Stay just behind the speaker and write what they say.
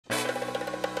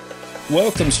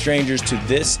Welcome, strangers, to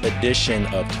this edition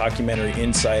of Talkumentary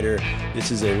Insider. This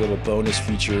is a little bonus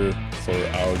feature for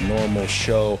our normal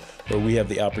show where we have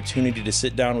the opportunity to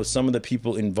sit down with some of the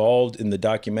people involved in the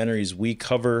documentaries we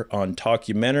cover on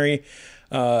Talkumentary.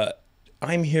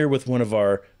 I'm here with one of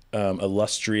our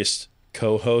illustrious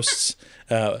co-hosts,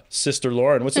 Sister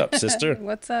Lauren. What's up, sister?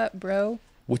 What's up, bro?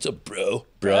 What's up, bro?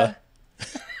 Bruh.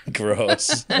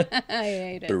 Gross. I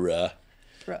hate it. Bruh.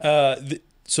 Bruh.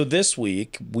 So this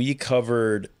week we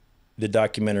covered the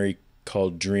documentary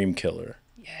called Dream Killer.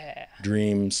 Yeah.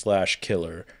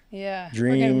 Dream/killer. Yeah.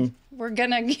 Dream. We're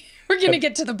gonna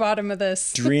get to the bottom of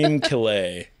this. Dream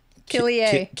Killer.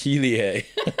 Killier. Killier.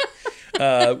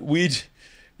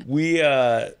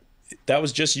 That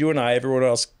was just you and I. Everyone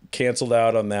else canceled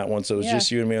out on that one, so it was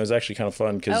just you and me. It was actually kind of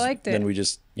fun because then we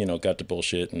just got to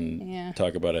bullshit and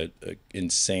talk about a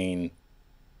insane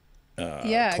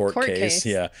court case.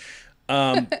 Yeah.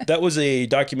 That was a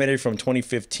documentary from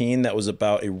 2015 that was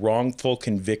about a wrongful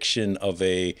conviction of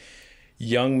a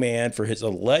young man for his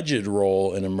alleged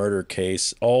role in a murder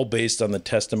case, all based on the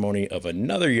testimony of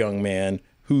another young man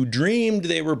who dreamed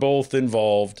they were both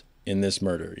involved in this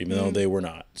murder, even though they were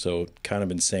not. So kind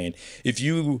of insane. If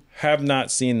you have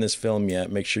not seen this film yet,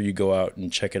 make sure you go out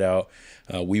and check it out.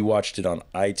 We watched it on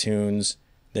iTunes.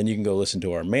 Then you can go listen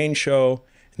to our main show,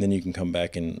 and then you can come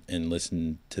back and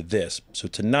listen to this. So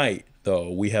tonight,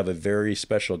 though, we have a very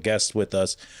special guest with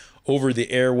us over the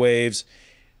airwaves.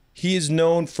 He is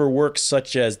known for works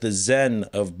such as The Zen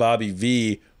of Bobby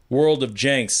V, World of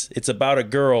Jenks. It's about a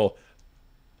girl,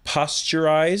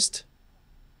 Posterized,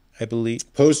 I believe.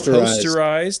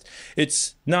 Posterized.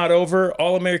 It's Not Over,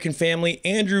 All American Family,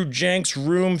 Andrew Jenks,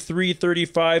 Room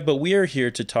 335. But we are here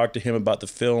to talk to him about the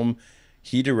film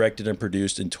he directed and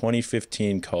produced in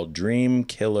 2015 called Dream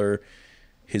Killer.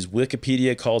 His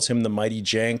Wikipedia calls him the Mighty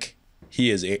Jank. He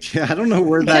is a... Yeah, I don't know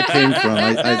where that came from.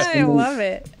 I love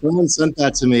it. Someone sent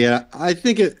that to me. I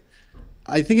think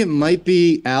it might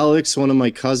be Alex, one of my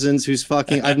cousins, who's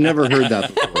fucking... I've never heard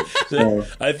that before. So.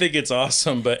 I think it's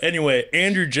awesome. But anyway,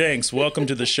 Andrew Jenks, welcome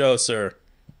to the show, sir.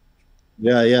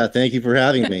 Yeah. Thank you for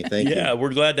having me. Thank you. Yeah,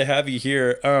 we're glad to have you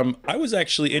here. I was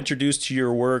actually introduced to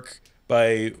your work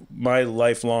by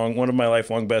one of my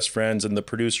lifelong best friends and the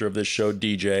producer of this show,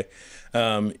 DJ.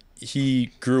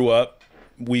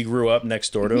 We grew up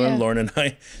next door to him, Lauren and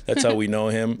I. That's how we know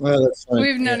him. Well, that's fine.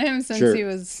 We've known him since he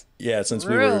was since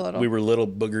we were little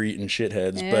booger eating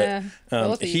shitheads. Yeah,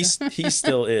 but he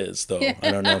still is, though. Yeah. I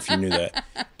don't know if you knew that.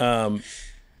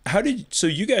 So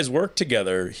you guys work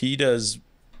together? He does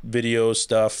video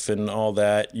stuff and all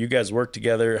that. You guys work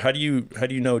together. How do you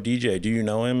know DJ? Do you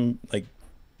know him like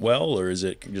well, or is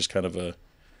it just kind of you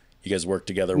guys work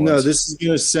together once? No, this is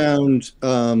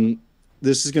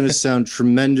going to sound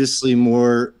tremendously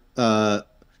more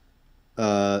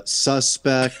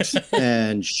suspect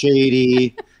and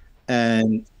shady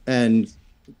and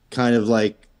kind of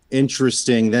like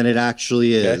interesting than it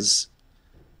actually is.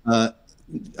 Okay.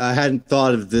 I hadn't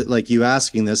thought of you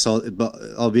asking this,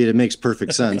 albeit it makes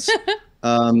perfect sense.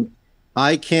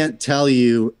 I can't tell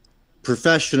you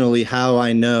professionally how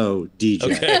I know DJ.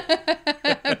 Okay.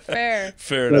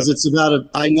 Fair enough. Because it's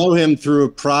I know him through a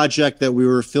project that we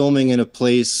were filming in a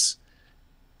place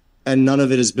and none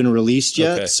of it has been released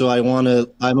yet. Okay. So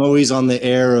I'm always on the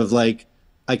air of like,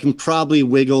 I can probably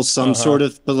wiggle some sort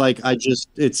of, but like,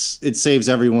 it saves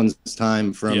everyone's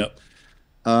time from,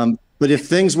 but if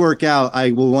things work out,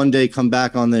 I will one day come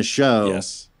back on this show.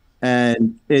 Yes.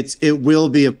 And it will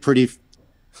be a pretty,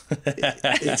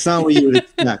 it's not what you would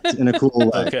expect in a cool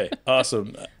way. Okay,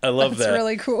 awesome. I love that. That's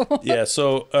really cool. Yeah,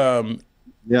 so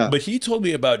but he told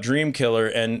me about Dream Killer,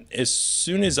 and as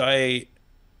soon as I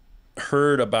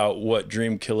heard about what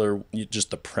Dream Killer,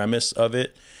 just the premise of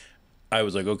it, I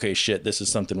was like, okay, shit, this is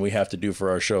something we have to do for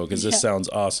our show because this sounds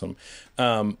awesome.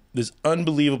 This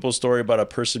unbelievable story about a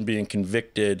person being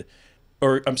convicted,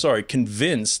 a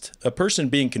person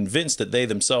being convinced that they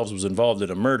themselves was involved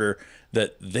in a murder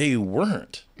that they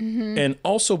weren't. Mm-hmm. And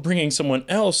also bringing someone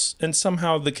else and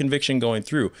somehow the conviction going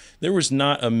through. There was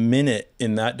not a minute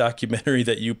in that documentary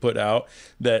that you put out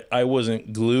that I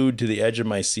wasn't glued to the edge of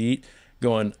my seat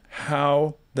going,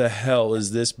 how the hell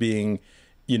is this being,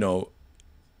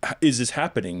 is this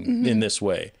happening in this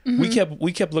way? Mm-hmm.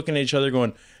 We kept looking at each other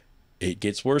going, it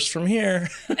gets worse from here.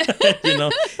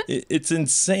 It's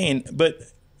insane. But,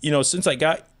 since I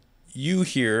got you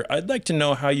here, I'd like to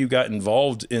know how you got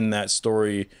involved in that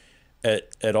story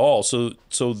at all. So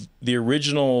the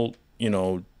original,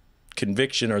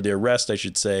 conviction, or the arrest, I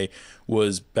should say,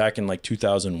 was back in like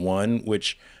 2001,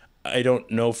 which I don't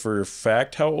know for a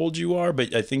fact how old you are,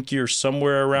 but I think you're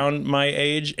somewhere around my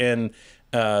age. And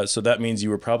So that means you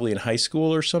were probably in high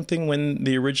school or something when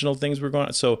the original things were going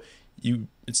on. So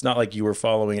it's not like you were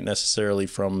following it necessarily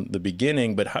from the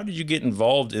beginning, but how did you get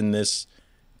involved in this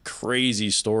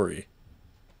crazy story?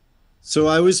 So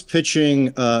I was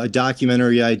pitching a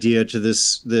documentary idea to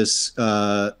this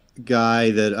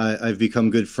guy that I've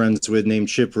become good friends with named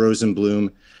Chip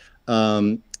Rosenblum.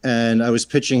 And I was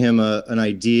pitching him an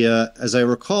idea, as I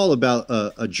recall, about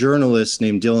a journalist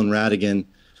named Dylan Radigan.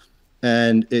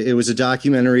 And it was a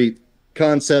documentary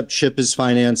concept. Chip has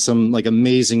financed some like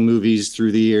amazing movies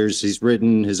through the years. He's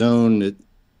written his own.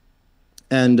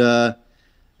 And I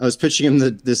was pitching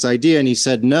him this idea, and he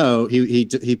said no.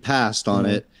 He passed on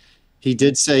it. He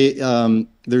did say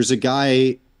there's a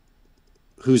guy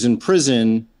who's in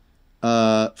prison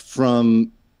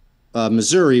from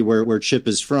Missouri, where Chip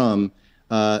is from,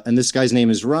 and this guy's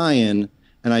name is Ryan,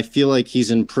 and I feel like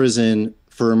he's in prison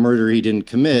for a murder he didn't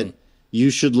commit. You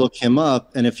should look him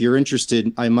up, and if you're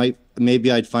interested,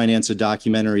 maybe I'd finance a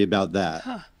documentary about that.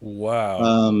 Huh.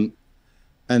 Wow.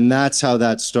 And that's how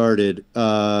that started.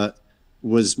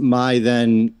 Was my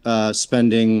then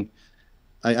spending,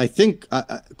 I think,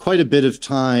 quite a bit of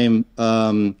time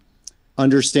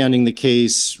understanding the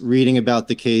case, reading about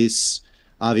the case,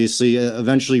 obviously,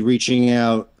 eventually reaching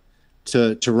out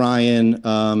to Ryan,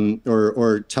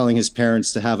 or telling his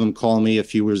parents to have him call me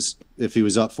if he was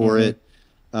up for it.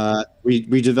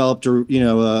 We developed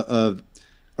a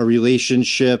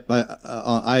relationship.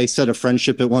 I said a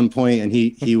friendship at one point, and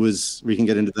he was. We can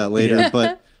get into that later, yeah.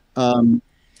 But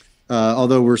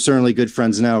although we're certainly good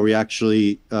friends now, we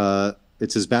actually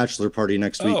it's his bachelor party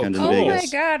next weekend in Vegas. Oh my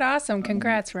God! Awesome!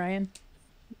 Congrats, Ryan.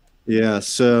 Yeah.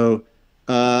 So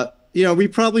we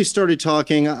probably started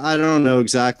talking. I don't know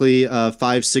exactly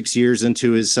 5-6 years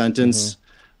into his sentence.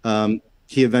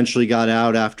 He eventually got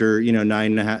out after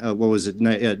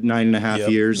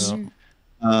 9.5 years.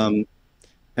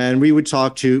 And we would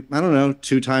talk to, I don't know,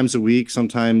 2 times a week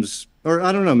sometimes, or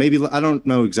I don't know, maybe, I don't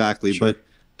know exactly, but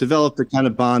developed a kind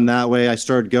of bond that way. I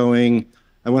started going,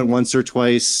 I went once or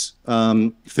twice,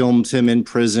 filmed him in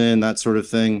prison, that sort of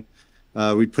thing.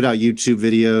 We'd put out YouTube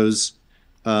videos.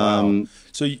 Wow.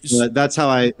 So that's how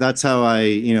I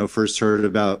first heard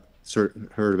about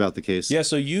the case. Yeah.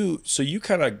 So you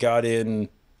kind of got in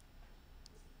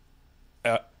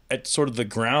at sort of the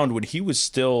ground when he was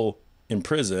still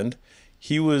imprisoned.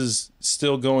 He was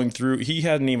still going through, he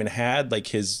hadn't even had like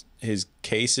his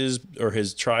cases or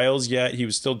his trials yet. He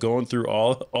was still going through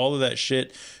all of that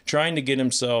shit, trying to get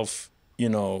himself,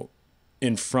 in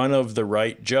front of the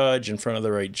right judge, in front of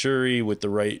the right jury, with the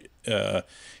right,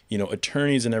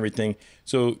 attorneys and everything.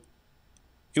 So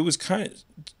it was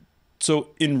so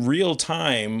in real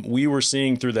time, we were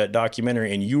seeing through that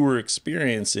documentary, and you were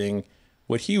experiencing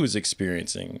what he was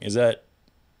experiencing. Is that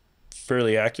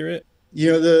fairly accurate?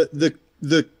 The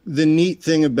neat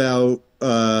thing about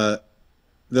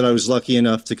that I was lucky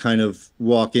enough to kind of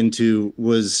walk into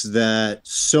was that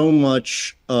so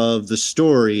much of the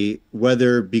story,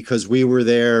 whether because we were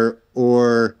there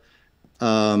or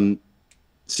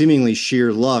seemingly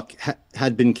sheer luck,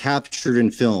 had been captured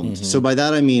and filmed. So by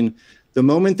that I mean the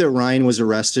moment that Ryan was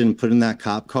arrested and put in that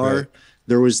cop car,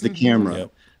 there was the camera.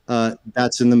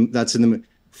 That's in the.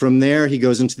 From there, he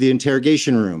goes into the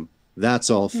interrogation room. That's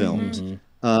all filmed.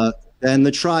 Then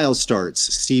the trial starts.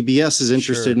 CBS is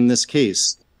interested in this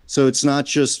case. So it's not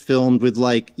just filmed with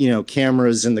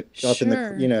cameras in the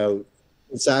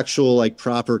it's actual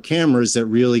proper cameras that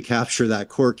really capture that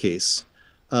court case.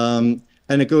 And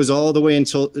it goes all the way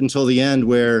until the end,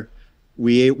 where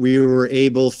we were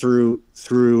able through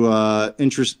certain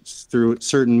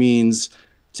means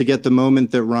to get the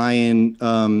moment that Ryan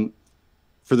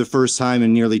for the first time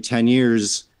in nearly 10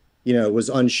 years was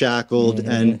unshackled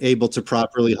and able to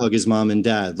properly hug his mom and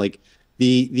dad. Like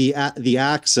the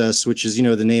access, which is,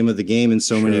 the name of the game in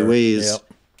so many ways,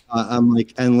 I'm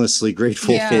endlessly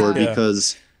grateful for,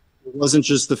 because it wasn't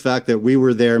just the fact that we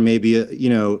were there, maybe,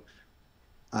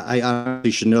 I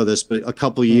honestly should know this, but a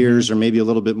couple of years or maybe a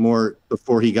little bit more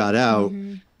before he got out.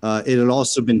 It had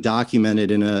also been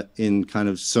documented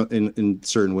in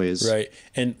certain ways. Right.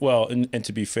 And and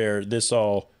to be fair, this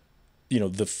all,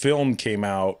 the film came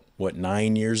out,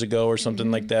 9 years ago or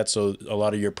something like that. So a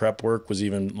lot of your prep work was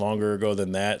even longer ago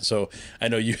than that. So I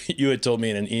know you had told me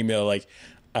in an email, I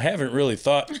haven't really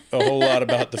thought a whole lot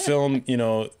about the film,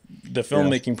 the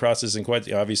filmmaking process, and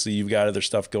quite obviously you've got other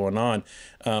stuff going on.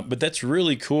 But that's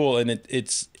really cool. And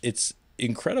it's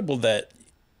incredible that,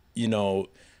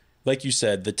 like you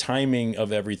said, the timing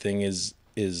of everything is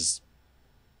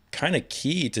kind of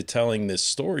key to telling this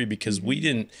story, because we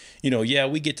didn't,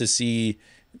 we get to see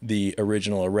the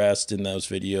original arrest in those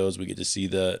videos. We get to see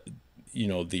the you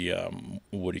know, the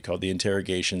what do you call it? The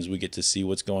interrogations. We get to see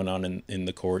what's going on in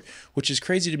the court, which is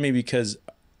crazy to me because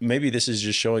maybe this is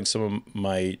just showing some of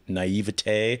my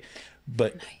naivete,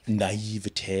 but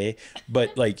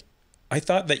like I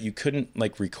thought that you couldn't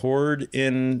like record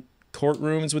in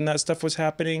courtrooms when that stuff was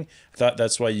happening. I thought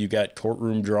that's why you got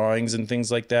courtroom drawings and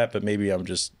things like that, but maybe I'm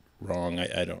just wrong.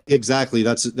 I don't. Exactly.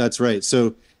 That's right.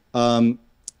 So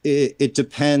it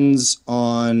depends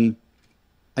on,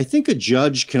 I think a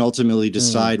judge can ultimately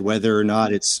decide whether or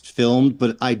not it's filmed,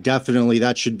 but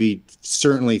that should be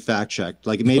certainly fact checked.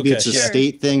 Like maybe it's a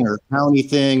state thing or a county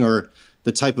thing or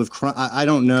the type of crime. I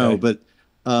don't know, but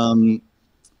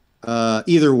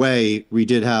either way, we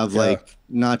did have like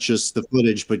not just the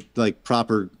footage, but like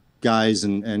proper guys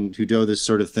and who do this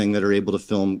sort of thing that are able to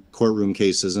film courtroom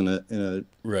cases in a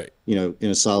right, you know, in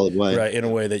a solid way, right, in a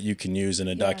way that you can use in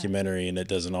a documentary, and it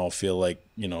doesn't all feel like,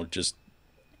 you know, just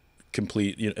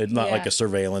complete, you know, it's not like a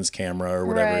surveillance camera or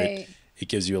whatever. Right. It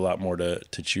gives you a lot more to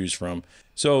choose from.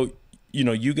 So, you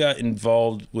know, you got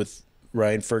involved with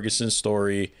Ryan Ferguson's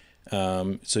story.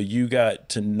 So you got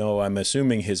to know, I'm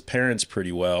assuming, his parents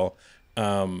pretty well.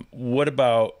 What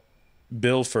about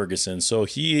Bill Ferguson? So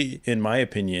he, in my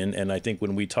opinion, and I think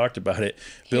when we talked about it,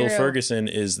 Bill Ferguson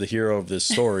is the hero of this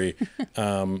story.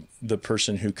 The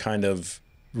person who kind of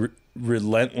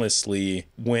relentlessly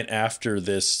went after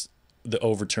the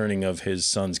overturning of his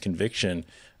son's conviction.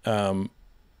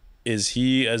 Is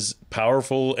he as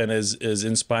powerful and as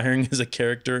inspiring as a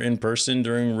character in person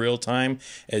during real time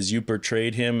as you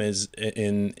portrayed him as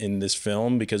in this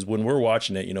film? Because when we're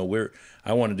watching it, you know,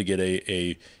 I wanted to get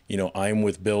a you know, I'm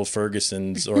with Bill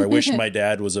Ferguson's, or I wish my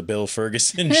dad was a Bill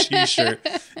Ferguson t-shirt.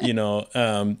 You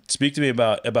know, speak to me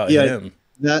about him.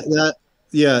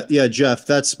 Yeah, Jeff,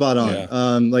 that's spot on. Yeah.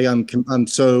 Like I'm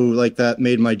so like that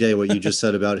made my day what you just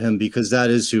said about him, because that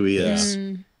is who he is.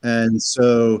 And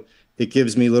so it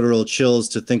gives me literal chills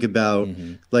to think about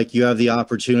like you have the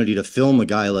opportunity to film a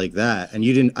guy like that, and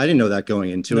I didn't know that going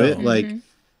into it. Like,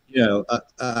 you know,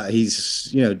 he's,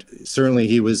 you know, certainly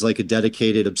he was like a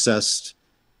dedicated, obsessed,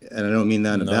 and I don't mean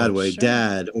that in a bad way,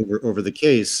 dad over the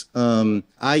case.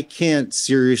 I can't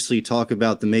seriously talk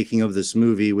about the making of this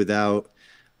movie without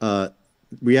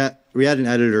we had an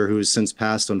editor who has since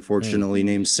passed, unfortunately,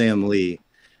 named Sam Lee,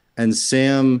 and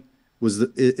Sam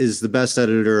is the best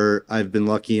editor I've been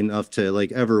lucky enough to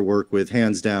like ever work with,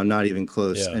 hands down, not even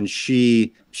close. And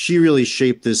she really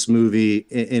shaped this movie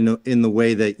in the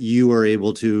way that you are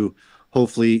able to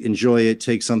hopefully enjoy it,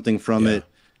 take something from it.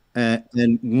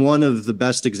 And one of the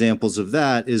best examples of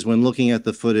that is when looking at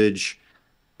the footage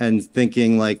and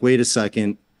thinking like, wait a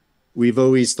second, we've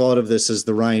always thought of this as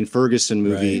the Ryan Ferguson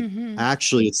movie.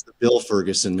 Actually, it's the Bill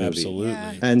Ferguson movie.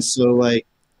 Absolutely. And so like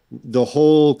the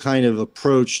whole kind of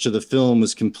approach to the film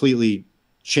was completely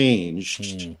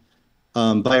changed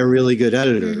by a really good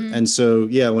editor. And so,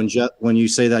 yeah, when you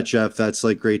say that, Jeff, that's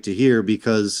like great to hear,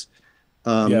 because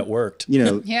it worked. You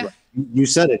know, you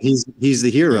said it. He's the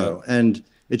hero, and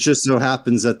it just so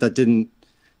happens that didn't.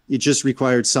 It just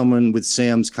required someone with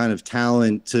Sam's kind of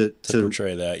talent to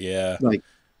portray that. Like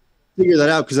figure that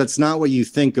out, because that's not what you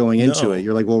think going into it.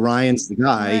 You're like, well, Ryan's the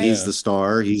guy. Right. He's the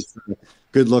star. He's the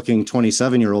good-looking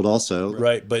 27-year-old also.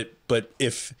 Right, but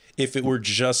if it were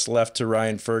just left to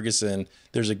Ryan Ferguson,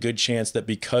 there's a good chance that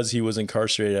because he was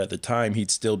incarcerated at the time, he'd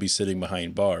still be sitting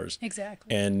behind bars.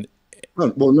 Exactly. And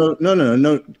well,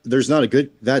 no. There's not a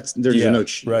good. There's no.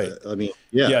 Right. I mean,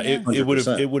 it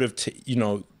would have you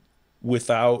know,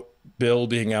 without Bill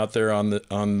being out there on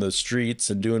the streets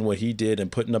and doing what he did and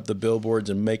putting up the billboards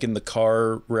and making the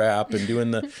car rap and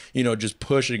doing the, you know, just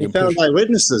pushing and found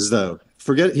eyewitnesses though.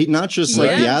 Forget he not just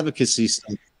like the advocacy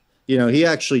stuff. You know, he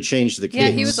actually changed the case. Yeah,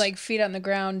 he was like feet on the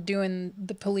ground doing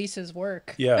the police's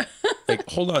work. Yeah. Like,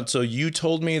 hold on. So you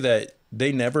told me that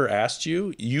they never asked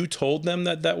you. You told them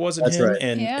that wasn't him, right.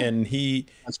 and he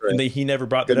he never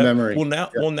brought that up. Memory.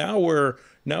 Well,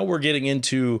 now we're getting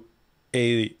into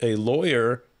a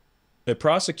lawyer, a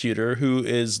prosecutor who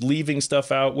is leaving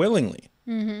stuff out willingly.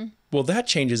 Well, that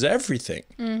changes everything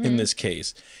in this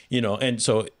case, you know. And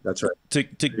so that's right.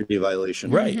 To be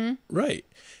violation. Right. Right.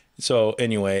 So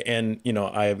anyway, and you know,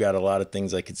 I have got a lot of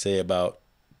things I could say about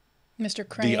Mr.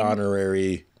 Crane, the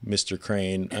honorary Mr.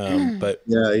 Crane, but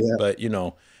but you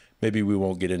know, maybe we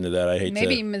won't get into that.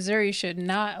 Maybe Missouri should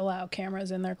not allow cameras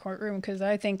in their courtroom, because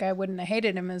I think I wouldn't have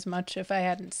hated him as much if I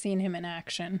hadn't seen him in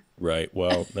action. Right.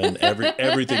 Well, then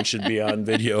everything should be on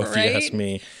video, if you ask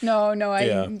me. No,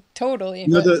 I totally.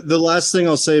 No, the last thing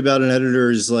I'll say about an editor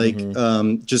is like,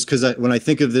 just because when I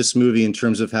think of this movie in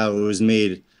terms of how it was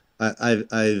made,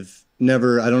 I've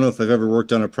never, I don't know if I've ever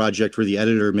worked on a project where the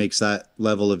editor makes that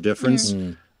level of difference.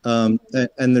 And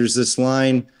there's this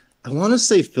line, I want to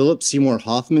say Philip Seymour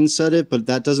Hoffman said it, but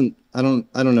that doesn't, I don't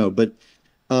know. But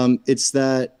it's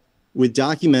that with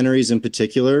documentaries in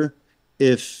particular,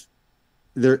 if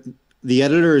the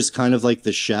editor is kind of like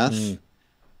the chef,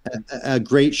 a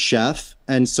great chef.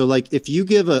 And so like, if you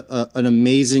give an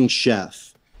amazing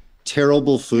chef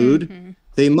terrible food,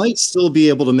 they might still be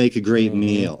able to make a great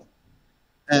meal.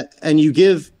 And you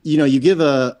give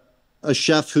a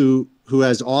chef who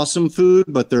has awesome food,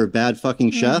 but they're a bad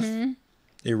fucking chef.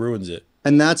 It ruins it.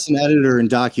 And that's an editor in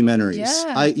documentaries.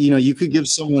 Yeah. You could give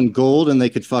someone gold and they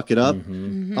could fuck it up.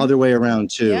 Other way around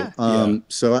too. Yeah.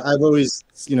 So I've always,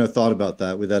 thought about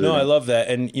that with editing. No, I love that.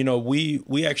 And,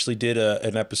 we actually did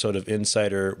an episode of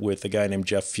Insider with a guy named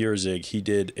Jeff Fierzig. He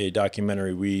did a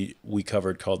documentary we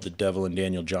covered called The Devil and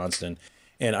Daniel Johnston.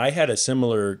 And I had a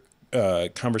similar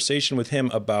conversation with him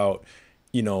about,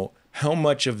 how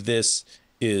much of this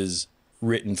is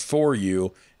written for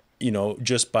you,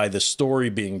 just by the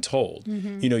story being told.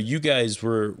 You guys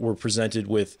were presented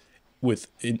with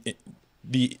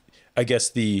the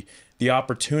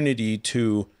opportunity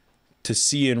to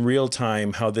see in real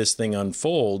time how this thing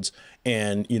unfolds.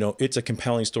 And, it's a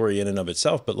compelling story in and of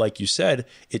itself. But like you said,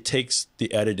 it takes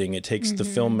the editing, it takes the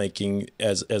filmmaking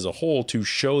as a whole to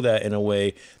show that in a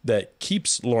way that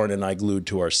keeps Lauren and I glued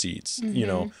to our seats,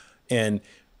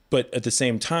 but at the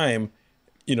same time,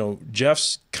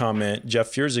 Jeff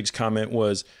Fierzig's comment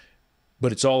was,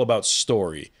 but it's all about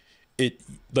story.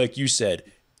 Like you said,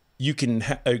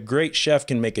 a great chef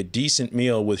can make a decent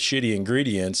meal with shitty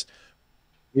ingredients.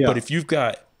 Yeah. But if you've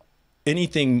got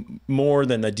anything more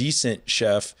than a decent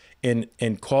chef and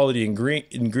quality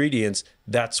ingredients,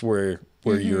 that's where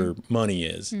your money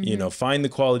is. Find the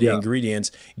quality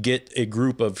ingredients, get a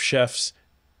group of chefs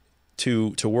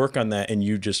to work on that, and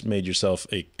you just made yourself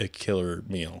a killer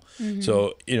meal.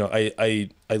 So, I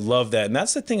love that. And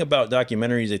that's the thing about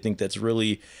documentaries, I think that's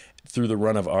really, through the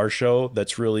run of our show,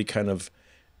 that's really kind of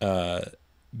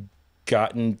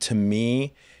gotten to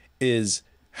me, is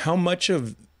how much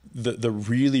of the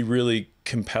really, really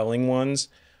compelling ones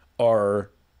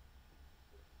are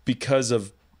because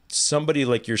of somebody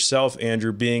like yourself,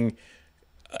 Andrew, being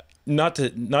not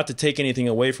to take anything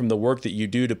away from the work that you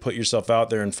do to put yourself out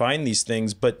there and find these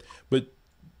things, but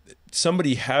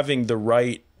somebody having the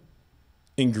right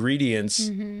ingredients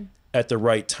at the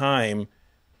right time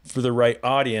for the right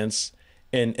audience,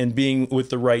 and being with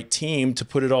the right team to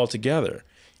put it all together,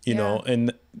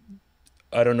 and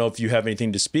I don't know if you have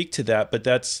anything to speak to that, but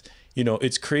that's,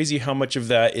 it's crazy how much of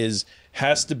that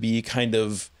has to be kind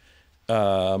of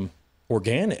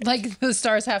organic. Like the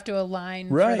stars have to align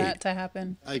for that to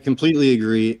happen. I completely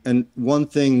agree. And one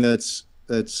thing that's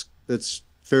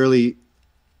fairly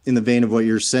in the vein of what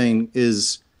you're saying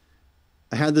is,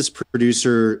 I had this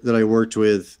producer that I worked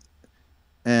with,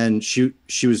 and she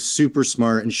was super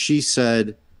smart, and she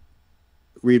said,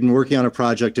 we'd been working on a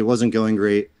project, it wasn't going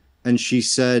great. And she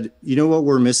said, you know what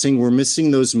we're missing? We're missing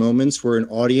those moments where an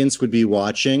audience would be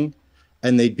watching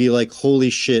and they'd be like, holy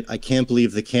shit, I can't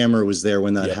believe the camera was there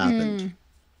when that happened.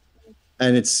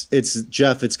 And it's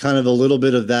Jeff, it's kind of a little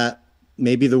bit of that,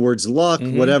 maybe the word's luck,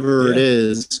 whatever it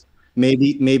is,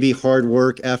 maybe hard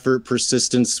work, effort,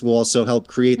 persistence will also help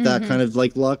create that kind of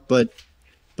like luck. But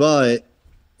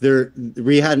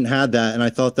we hadn't had that. And I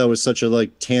thought that was such a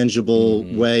like tangible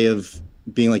way of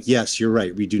being like, yes, you're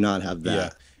right. We do not have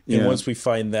that. And once we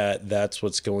find that, that's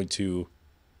what's going to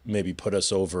maybe put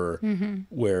us over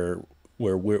where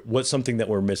what's something that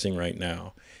we're missing right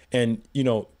now. And,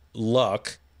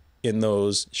 luck in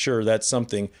those, sure, that's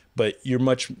something, but you're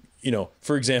much,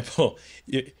 for example,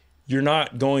 you're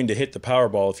not going to hit the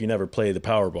Powerball if you never play the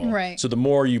Powerball. Right. So the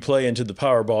more you play into the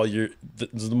Powerball,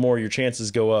 the more your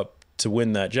chances go up to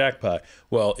win that jackpot.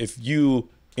 Well, if you,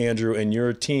 Andrew, and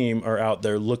your team are out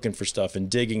there looking for stuff and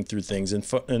digging through things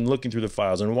and looking through the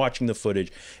files and watching the footage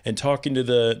and talking to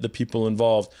the people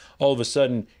involved, all of a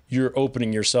sudden you're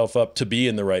opening yourself up to be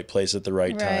in the right place at the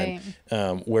right time.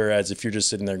 Whereas if you're just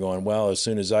sitting there going, well, as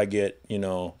soon as I get,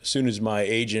 as soon as my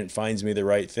agent finds me the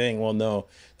right thing, well, no,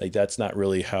 like that's not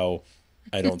really how,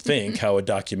 I don't think, how a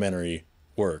documentary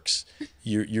works.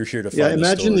 You're here to find I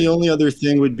imagine the only other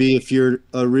thing would be if you're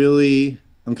a really...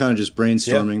 I'm kind of just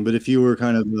brainstorming, but if you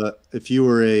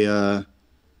were a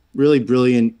really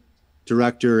brilliant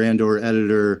director and or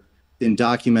editor in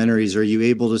documentaries, are you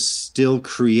able to still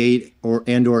create or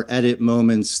edit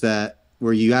moments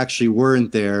where you actually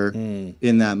weren't there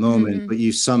in that moment, but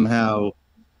you somehow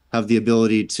have the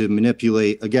ability to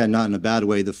manipulate, again, not in a bad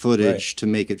way, the footage to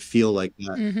make it feel like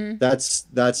that.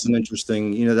 That's an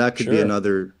interesting, that could be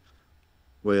another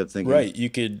way of thinking. Right.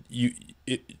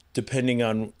 depending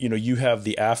on, you know, you have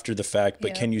the after the fact,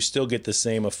 but can you still get the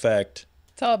same effect?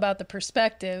 It's all about the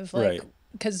perspective, like,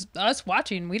 because us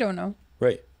watching, we don't know.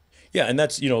 Right. Yeah, and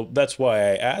that's, you know, that's why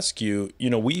I ask you, you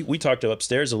know, we talked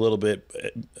upstairs a little bit,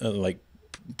 like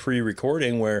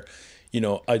pre-recording, where, you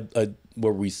know,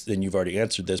 where we, and you've already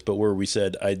answered this, but where we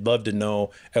said, I'd love to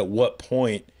know at what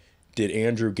point did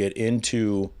Andrew get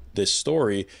into this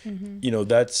story? You know,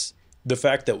 that's the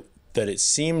fact that it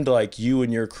seemed like you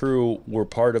and your crew were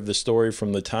part of the story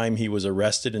from the time he was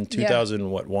arrested in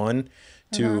 2001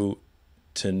 to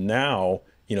now.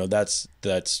 You know,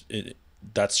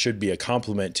 that should be a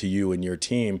compliment to you and your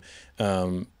team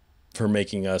for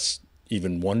making us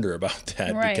even wonder about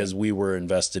that, because we were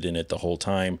invested in it the whole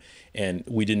time, and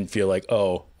we didn't feel like,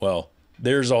 oh, well,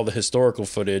 there's all the historical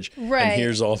footage, and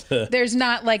here's all the... There's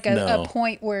not like a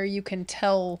point where you can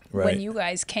tell when you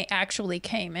guys actually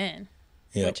came in,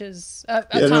 which is no,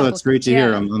 that's great to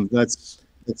hear.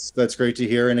 That's great to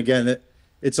hear. And again,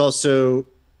 it's also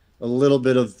a little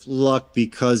bit of luck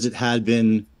because it had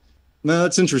been... No,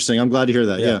 that's interesting. I'm glad to hear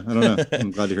that. Yeah, I don't know.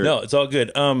 I'm glad to hear it. No, it's all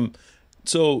good.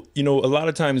 So, you know, a lot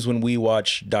of times when we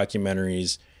watch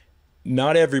documentaries,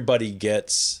 not everybody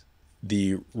gets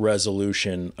the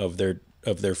resolution of their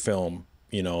film,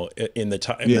 you know, in the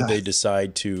time that they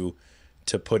decide to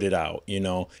put it out, you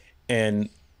know. And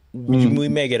we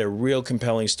may get a real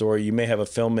compelling story. You may have a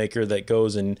filmmaker that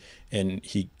goes and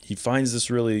he finds this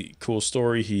really cool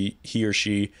story. He or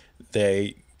she,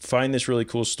 they find this really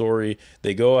cool story.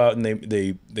 They go out and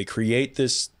they create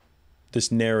this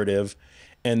narrative,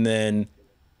 and then,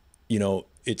 you know,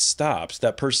 it stops.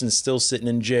 That person's still sitting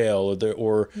in jail,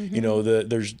 or you know,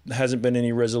 there's hasn't been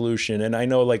any resolution. And I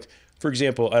know, like, for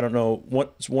example, I don't know,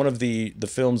 one of the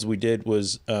films we did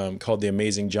was called The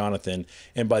Amazing Jonathan,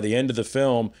 and by the end of the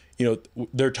film, you know,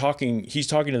 he's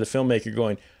talking to the filmmaker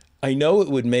going, I know it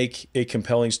would make a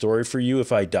compelling story for you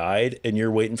if I died and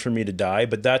you're waiting for me to die,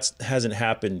 but that hasn't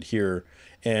happened here.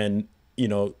 And, you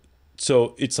know,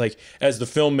 so it's like, as the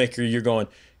filmmaker, you're going,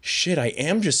 shit, I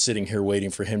am just sitting here waiting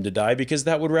for him to die because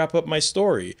that would wrap up my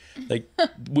story. Like,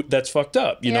 that's fucked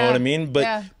up. You know what I mean?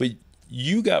 But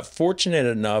you got fortunate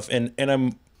enough, and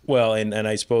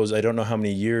I suppose, I don't know how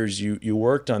many years you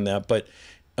worked on that, but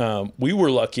we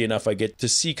were lucky enough, I get to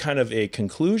see kind of a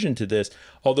conclusion to this,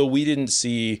 although we didn't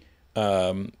see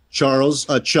Chuck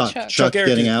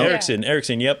getting out.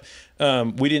 Erickson, yep.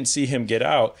 We didn't see him get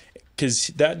out because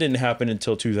that didn't happen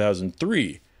until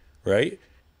 2003, right?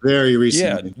 Very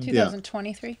recently. Yeah.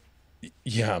 2023?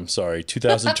 Yeah, I'm sorry.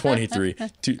 2023.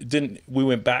 We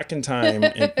went back in time.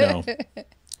 No.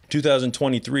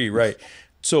 2023, right.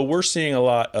 So we're seeing a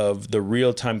lot of the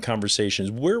real-time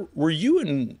conversations. Were you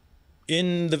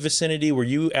in the vicinity? Were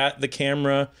you at the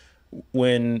camera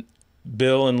when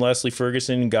Bill and Leslie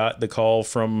Ferguson got the call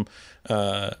from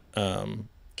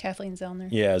Kathleen Zellner?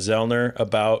 Yeah, Zellner,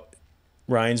 about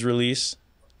Ryan's release?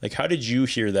 Like, how did you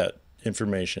hear that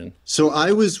information? So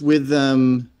I was with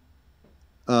them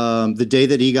the day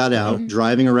that he got out,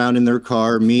 driving around in their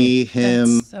car, me,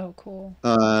 him, that's so cool.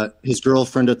 His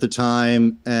girlfriend at the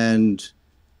time, and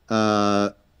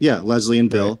Leslie and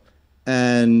Bill. Right.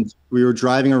 And we were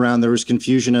driving around. There was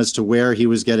confusion as to where he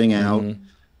was getting out.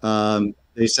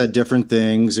 They said different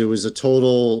things. It was a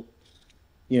total,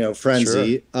 you know,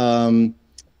 frenzy. Sure.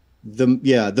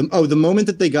 The moment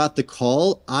that they got the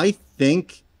call, I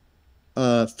think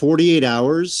 48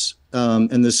 hours,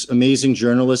 and this amazing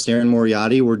journalist, Aaron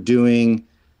Moriarty,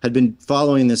 had been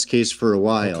following this case for a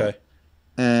while. Okay.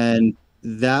 And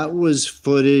that was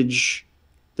footage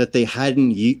that they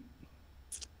hadn't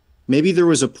maybe there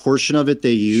was a portion of it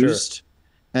they used. Sure.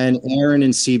 And Aaron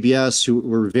and CBS, who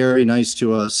were very nice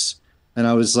to us, and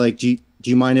I was like, do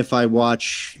you mind if I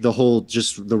watch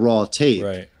just the raw tape?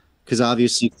 Right. Because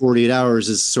obviously 48 hours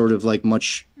is sort of like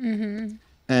much.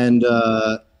 And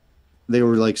they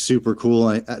were like super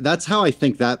cool. That's how I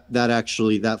think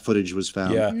that footage was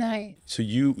found. Yeah. Nice. So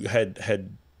you had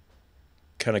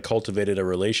kind of cultivated a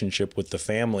relationship with the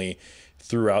family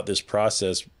throughout this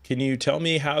process. Can you tell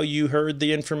me how you heard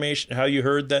the information, how you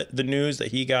heard that the news that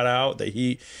he got out, that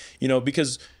he, you know,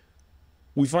 because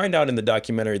we find out in the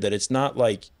documentary that it's not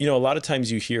like, you know, a lot of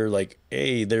times you hear like,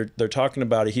 hey, they're talking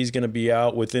about it, he's going to be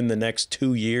out within the next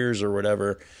 2 years or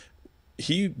whatever.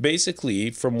 He basically,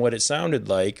 from what it sounded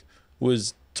like,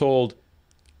 was told,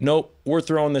 nope, we're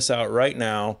throwing this out right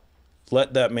now.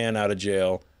 Let that man out of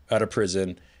jail, out of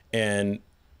prison. And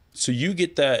so you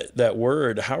get that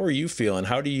word. How are you feeling?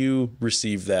 How do you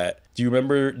receive that? Do you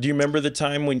remember the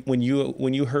time when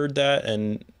you heard that,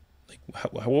 and like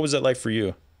what was that like for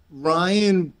you?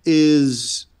 Ryan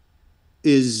is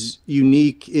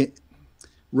unique.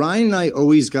 Ryan and I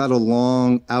always got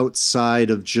along outside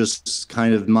of just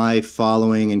kind of my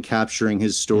following and capturing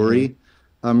his story.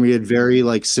 We had very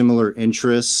like similar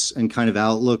interests and kind of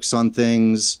outlooks on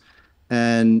things.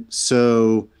 And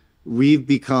so we've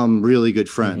become really good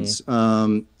friends.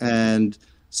 And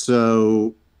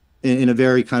so in a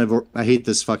very kind of, I hate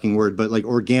this fucking word, but like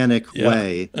organic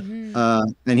way.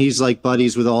 And he's like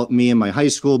buddies with all me and my high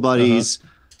school buddies.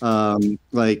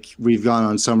 Like we've gone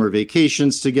on summer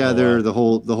vacations together, the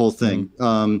whole thing.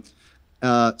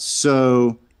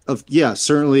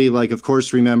 Certainly, like, of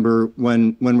course, remember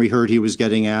when we heard he was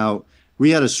getting out, we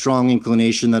had a strong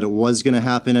inclination that it was going to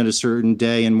happen at a certain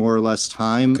day and more or less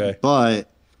time.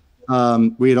 But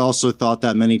we had also thought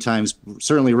that many times.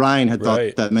 Certainly, Ryan had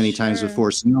thought that many times before.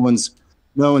 So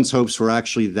no one's hopes were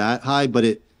actually that high. But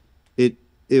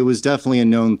it was definitely a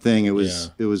known thing. It was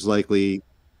likely,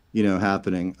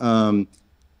 happening.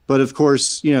 But of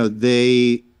course,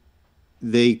 they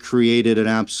created an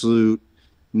absolute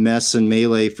mess and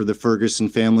melee for the Ferguson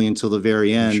family until the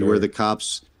very end, where the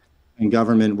cops and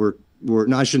government were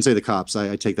no, I shouldn't say the cops.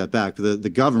 I take that back. The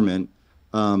government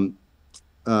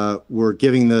were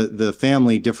giving the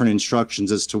family different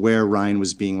instructions as to where Ryan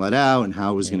was being let out and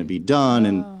how it was going to be done.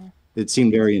 And it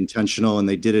seemed very intentional, and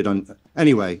they did it on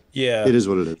anyway. Yeah, it is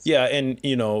what it is. Yeah. And,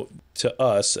 to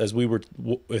us, as we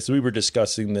were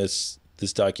discussing this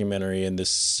documentary and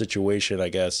this situation, I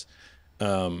guess,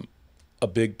 a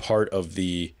big part of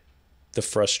the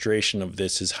frustration of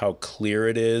this is how clear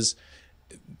it is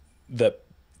that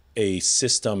a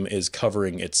system is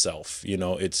covering itself.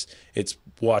 It's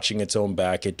watching its own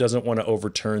back. It doesn't want to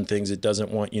overturn things. It doesn't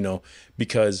want,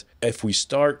 because if we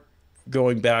start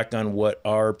going back on what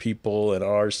our people and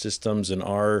our systems and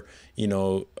our,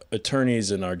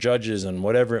 attorneys and our judges and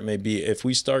whatever it may be, if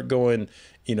we start going,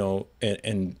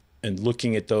 and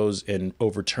looking at those and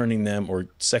overturning them or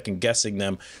second guessing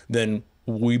them, then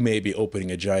we may be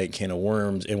opening a giant can of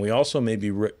worms, and we also may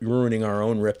be ruining our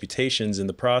own reputations in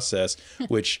the process,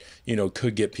 which,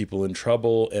 could get people in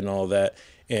trouble and all that.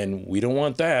 And we don't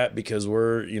want that, because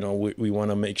we're, we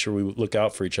want to make sure we look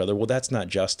out for each other. Well, that's not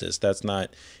justice. That's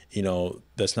not,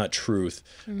 that's not truth.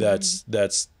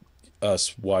 That's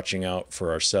us watching out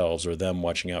for ourselves, or them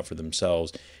watching out for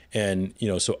themselves. And,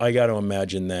 so I got to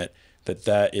imagine that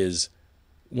is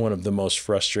one of the most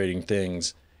frustrating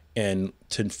things. And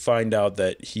to find out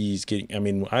that he's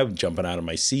getting, I'm jumping out of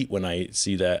my seat when I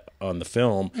see that on the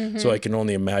film. So I can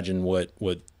only imagine what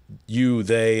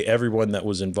they, everyone that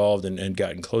was involved and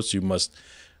gotten close to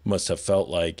must have felt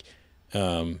like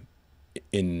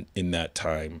in that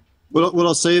time. What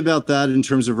I'll say about that in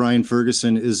terms of Ryan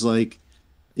Ferguson is like,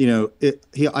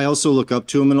 I also look up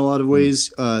to him in a lot of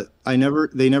ways. They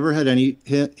never had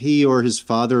he or his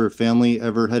father or family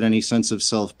ever had any sense of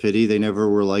self-pity. They never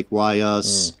were like, why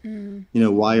us?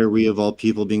 Why are we of all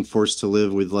people being forced to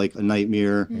live with like a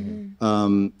nightmare?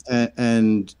 And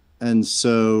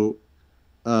so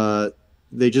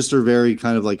they just are very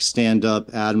kind of like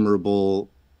stand-up, admirable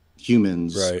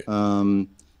humans. Right.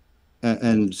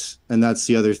 And that's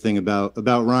the other thing about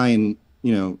Ryan,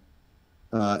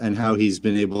 and how he's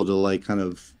been able to like kind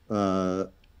of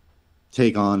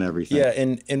take on everything. Yeah,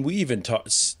 and we even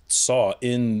saw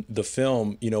in the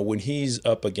film, when he's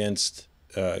up against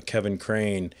Kevin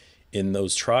Crane in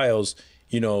those trials,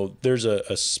 there's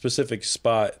a specific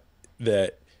spot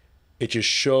that it just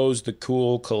shows the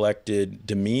cool, collected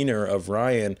demeanor of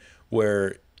Ryan,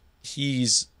 where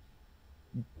he's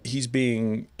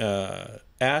being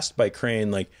asked by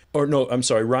Crane, like, or no, I'm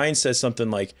sorry, Ryan says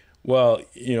something like, well,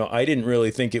 I didn't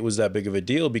really think it was that big of a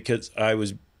deal because I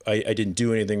didn't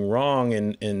do anything wrong.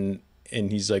 And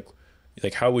he's like,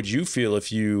 how would you feel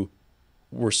if you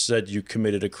were said you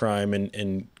committed a crime?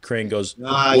 And Crane goes,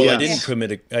 well, yes.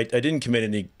 I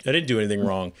didn't do anything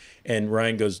wrong. And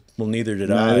Ryan goes, well, neither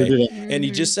did I. And he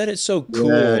just said it so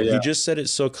cool. Yeah. He just said it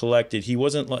so collected. He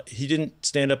didn't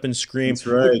stand up and scream. That's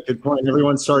right. Good point.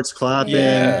 Everyone starts clapping.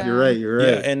 Yeah. You're right.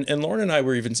 Yeah. And Lauren and I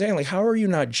were even saying, like, how are you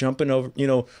not jumping over,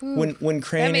 when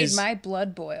Crane that made my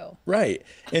blood boil. Right.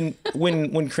 And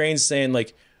when Crane's saying,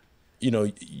 like,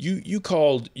 you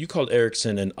called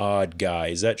Erickson an odd guy.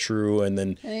 Is that true? And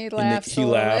then he laughs,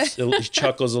 he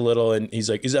chuckles a little, and he's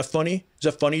like, "Is that funny? Is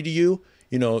that funny to you?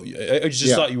 I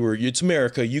just thought you were. It's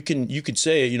America. You can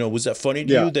say it. Was that funny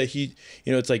to you that he?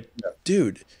 It's like,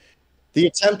 dude." The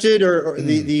attempted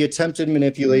the attempted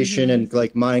manipulation and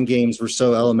like mind games were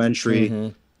so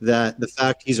elementary that the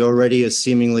fact he's already a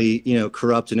seemingly,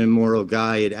 corrupt and immoral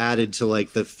guy, it added to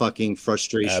like the fucking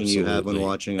frustration you have when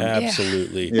watching him.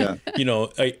 Absolutely. Yeah.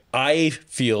 I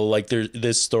feel like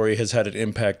this story has had an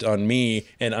impact on me,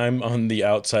 and I'm on the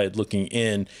outside looking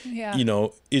in. Yeah.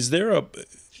 Is there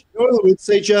You know what I would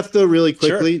say, Jeff, though, really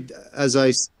quickly, sure, as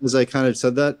I kind of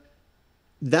said that.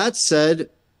 That said,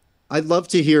 I'd love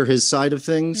to hear his side of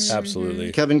things.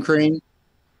 Absolutely. Kevin Crane,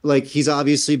 like, he's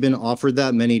obviously been offered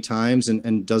that many times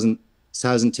and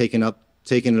hasn't taken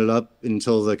it up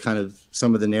until the kind of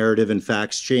some of the narrative and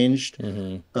facts changed.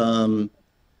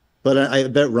 But I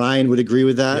bet Ryan would agree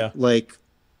with that. Yeah.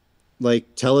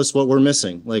 Like tell us what we're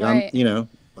missing. Like, right.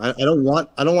 I don't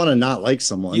want to not like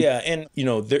someone. Yeah. And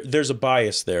there's a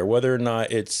bias there, whether or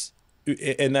not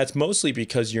and that's mostly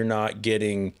because you're not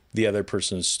getting the other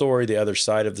person's story, the other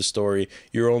side of the story.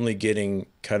 You're only getting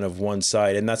kind of one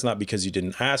side, and that's not because you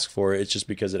didn't ask for it. It's just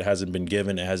because it hasn't been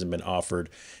given, it hasn't been offered,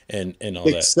 and all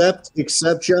that.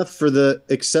 Except Jeff, for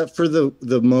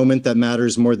the moment that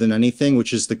matters more than anything,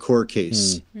 which is the court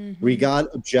case. We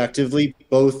got objectively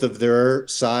both of their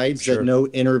sides. Sure. That no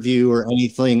interview or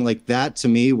anything like that to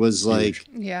me was like,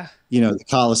 the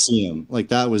Coliseum. Like,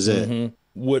 that was it.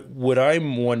 What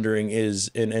I'm wondering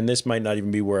is, and this might not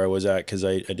even be where I was at, because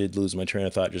I did lose my train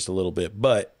of thought just a little bit,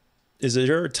 but is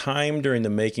there a time during the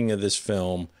making of this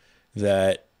film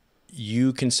that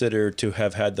you consider to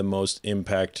have had the most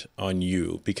impact on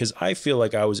you? Because I feel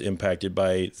like I was impacted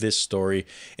by this story,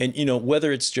 and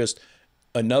whether it's just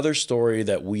another story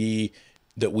that we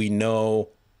know,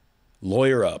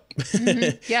 lawyer up.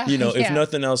 If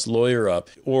nothing else, lawyer up,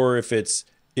 or if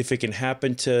it can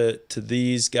happen to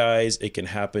these guys, it can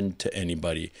happen to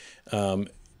anybody.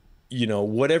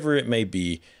 Whatever it may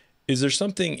be, is there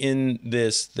something in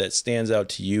this that stands out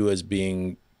to you as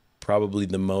being probably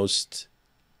the most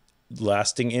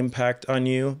lasting impact on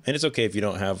you? And it's okay if you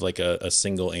don't have like a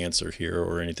single answer here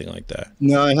or anything like that.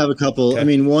 No, I have a couple. Okay. I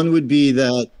mean, one would be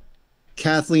that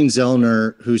Kathleen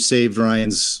Zellner, who saved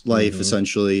Ryan's life,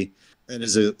 essentially, and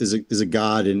is a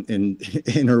god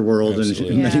in her world.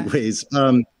 Absolutely. in many ways.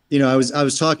 I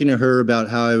was talking to her about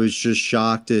how I was just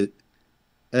shocked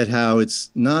at how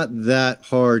it's not that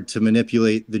hard to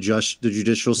manipulate the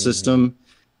judicial system,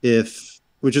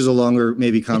 which is a longer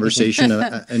maybe conversation,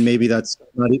 and maybe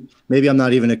I'm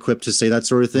not even equipped to say that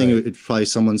sort of thing. Right. It's probably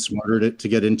someone smarter to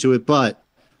get into it. But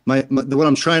what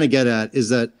I'm trying to get at is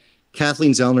that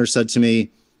Kathleen Zellner said to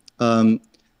me,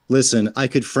 listen, I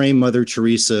could frame Mother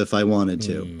Teresa if I wanted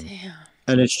to. Damn.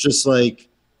 And it's just like,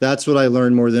 that's what I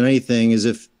learned more than anything, is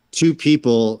if two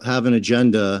people have an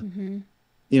agenda,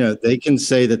 they can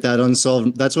say that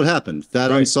unsolved, that's what happened.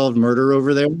 That unsolved murder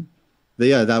over there.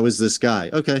 That was this guy.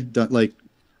 Okay. Like,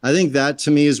 I think that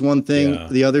to me is one thing. Yeah.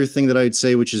 The other thing that I'd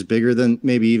say, which is bigger than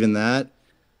maybe even that,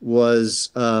 was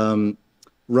Ryan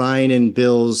and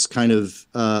Bill's kind of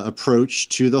approach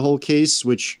to the whole case,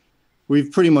 which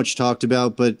we've pretty much talked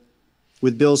about, but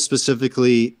with Bill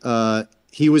specifically,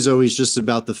 he was always just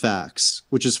about the facts,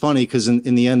 which is funny because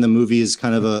in the end, the movie is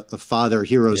kind of a father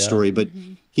hero story, but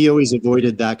he always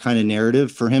avoided that kind of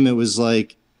narrative. For him, it was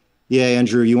like, yeah,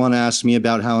 Andrew, you want to ask me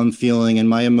about how I'm feeling and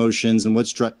my emotions and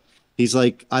he's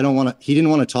like, he didn't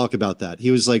want to talk about that.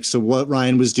 He was like, so what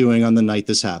Ryan was doing on the night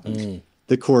this happened,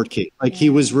 the court case, like he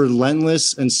was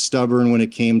relentless and stubborn when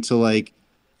it came to like,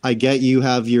 I get you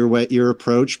have your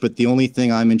approach, but the only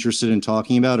thing I'm interested in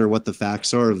talking about are what the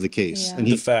facts are of the case. Yeah. And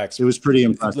the facts. It was pretty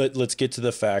impressive. Let's get to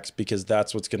the facts, because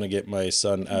that's what's going to get my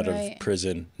son out of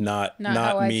prison, not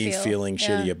me feeling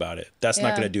shitty about it. That's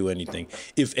not going to do anything.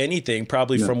 If anything,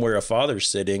 probably from where a father's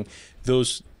sitting,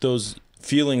 those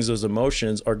feelings, those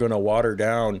emotions are going to water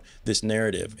down this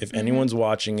narrative. If anyone's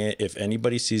watching it, if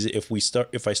anybody sees it,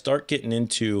 if I start getting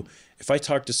into, if I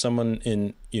talk to someone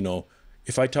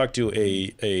if I talk to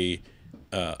a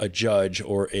judge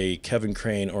or a Kevin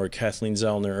Crane or a Kathleen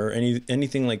Zellner or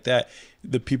anything like that,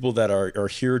 the people that are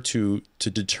here to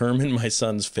determine my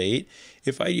son's fate,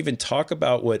 if I even talk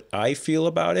about what I feel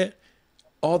about it,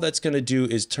 all that's going to do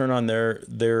is turn on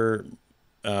their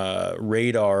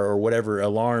radar or whatever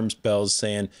alarms bells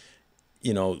saying,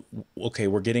 okay,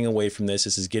 we're getting away from this.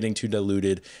 This is getting too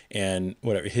diluted, and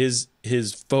whatever. His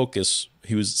focus,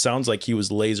 sounds like he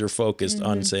was laser focused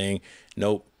on saying,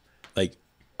 nope. Like,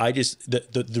 I just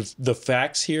the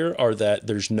facts here are that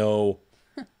there's no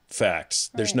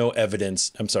facts. There's no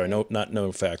evidence. I'm sorry, not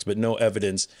no facts, but no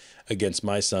evidence against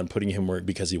my son putting him where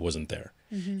because he wasn't there.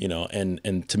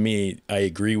 And to me, I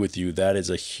agree with you. That is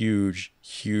a huge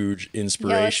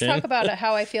inspiration. Yeah, let's talk about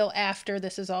how I feel after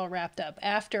this is all wrapped up,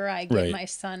 after I get my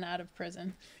son out of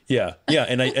prison. Yeah.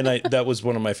 And I that was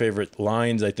one of my favorite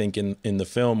lines, I think, in the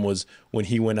film, was when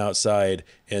he went outside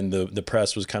and the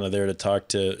press was kind of there to talk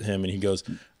to him, and he goes,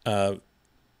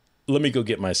 let me go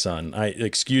get my son.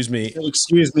 Excuse me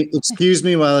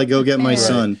while I go get my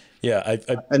son. Yeah.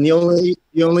 And the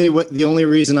only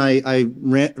reason I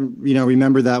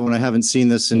remember that, when I haven't seen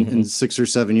this in 6 or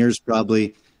 7 years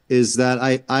probably, is that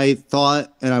I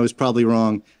thought, and I was probably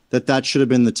wrong, that should have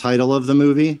been the title of the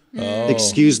movie. Oh.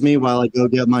 Excuse me while I go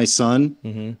get my son.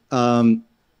 Mm-hmm.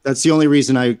 That's the only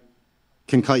reason I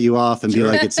can cut you off and be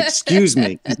like, it's excuse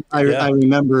me. I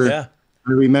remember. Yeah.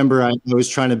 I remember I was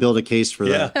trying to build a case for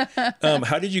that.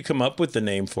 How did you come up with the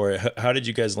name for it? How did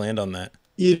you guys land on that?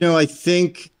 You know, I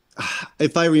think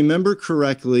if I remember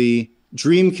correctly,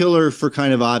 Dream Killer for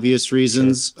kind of obvious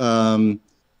reasons. Sure.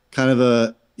 Kind of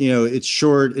a, you know, it's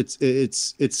short,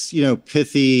 it's you know,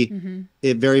 pithy. Mm-hmm.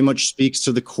 It very much speaks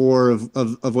to the core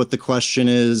of what the question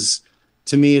is.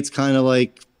 To me, it's kind of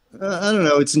like, I don't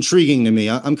know, it's intriguing to me.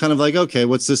 I'm kind of like, okay,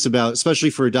 what's this about?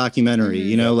 Especially for a documentary, mm-hmm.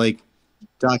 you know, like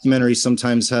documentaries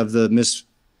sometimes have it's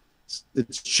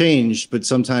changed, but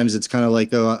sometimes it's kind of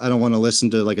like, oh, I don't want to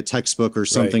listen to like a textbook or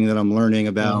something that I'm learning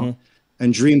about. Mm-hmm.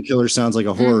 And Dream Killer sounds like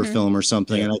a horror mm-hmm. film or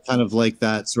something. Yeah. And I kind of like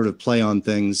that sort of play on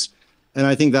things. And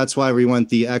I think that's why we went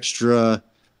the extra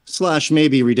 /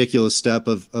 maybe ridiculous step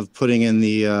of putting in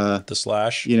the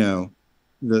slash, you know,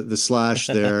 the slash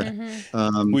there.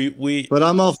 Mm-hmm. But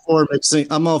I'm all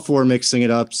for mixing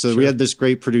it up. So sure. We had this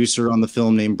great producer on the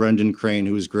film named Brendan Crane,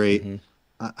 who was great. Mm-hmm.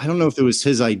 I don't know if it was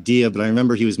his idea, but I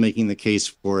remember he was making the case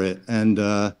for it. And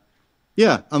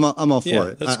yeah, I'm all for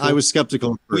it. Cool. I was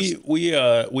skeptical at first. We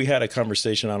had a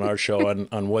conversation on our show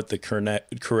on what the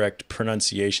correct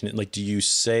pronunciation. Like, do you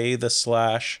say the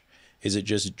slash? Is it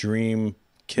just Dream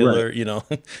Killer? Right. You know,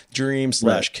 Dream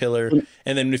 / Killer.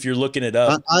 And then if you're looking it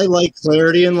up, I like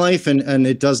clarity in life, and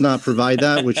it does not provide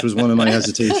that, which was one of my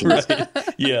hesitations. Right.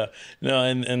 Yeah. No,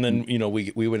 and then you know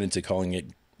we went into calling it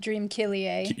Dream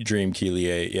Killier. Dream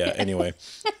Killier. Yeah. Anyway.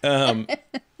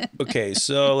 Okay.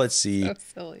 So let's see. So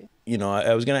silly. You know,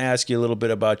 I was going to ask you a little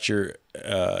bit about your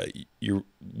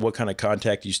what kind of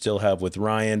contact you still have with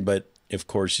Ryan, but of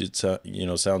course it's you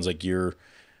know, sounds like you're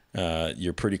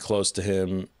pretty close to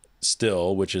him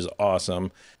still, which is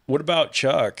awesome. What about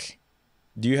Chuck?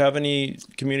 Do you have any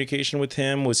communication with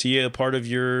him? Was he a part of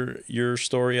your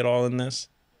story at all in this?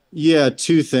 Yeah,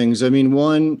 two things. I mean,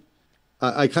 one,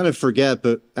 I kind of forget,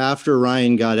 but after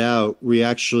Ryan got out, we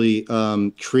actually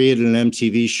created an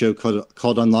MTV show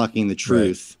called Unlocking the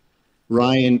Truth.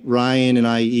 Right. Ryan and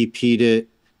I EP'd it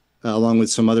along with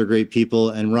some other great people,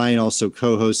 and Ryan also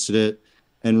co-hosted it.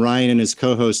 And Ryan and his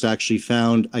co-host actually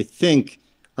found, I think,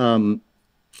 I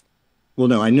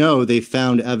know they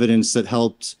found evidence that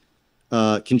helped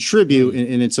contribute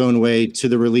in its own way to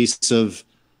the release of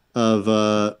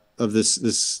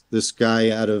this guy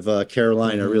out of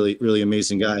Carolina, mm-hmm. really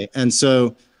amazing guy. And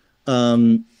so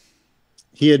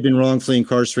he had been wrongfully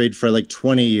incarcerated for like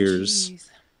 20 years. Jeez.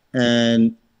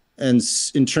 And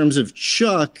in terms of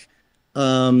Chuck,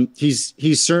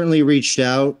 he's certainly reached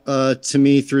out to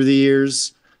me through the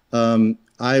years.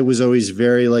 I was always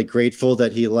very grateful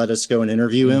that he let us go and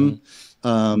interview mm-hmm.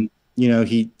 him. You know,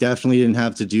 he definitely didn't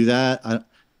have to do that.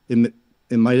 It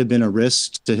might have been a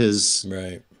risk to his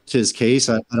case.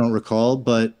 I don't recall,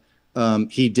 but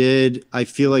he did. I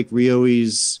feel like we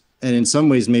always, and in some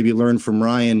ways maybe learned from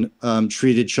Ryan,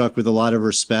 treated Chuck with a lot of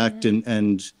respect mm-hmm.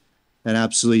 and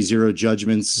absolutely zero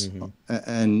judgments, mm-hmm.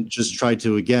 and just tried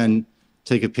to, again,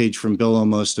 take a page from Bill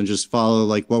almost and just follow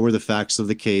what were the facts of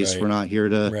the case. We're not here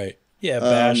to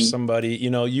bash somebody.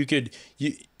 You know,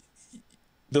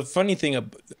 the funny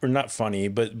thing, or not funny,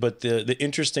 but the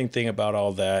interesting thing about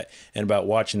all that and about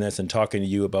watching this and talking to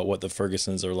you about what the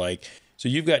Fergusons are like. So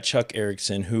you've got Chuck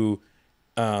Erickson, who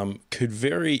could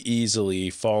very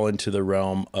easily fall into the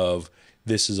realm of,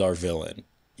 this is our villain.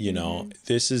 You know, mm-hmm.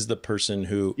 this is the person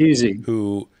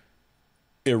who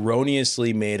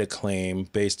erroneously made a claim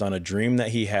based on a dream that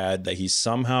he had, that he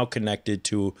somehow connected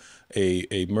to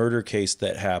a murder case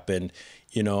that happened,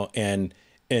 you know, and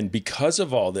because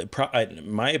of all that,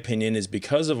 my opinion is,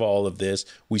 because of all of this,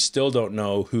 we still don't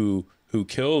know who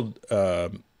killed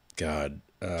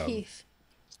Keith,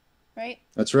 right?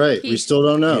 That's right. Keith. We still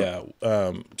don't know.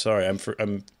 Yeah. Sorry.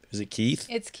 Is it Keith?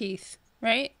 It's Keith,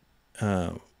 right?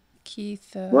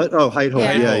 Keith. What? Oh,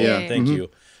 Heidholt. Yeah. Thank mm-hmm. you.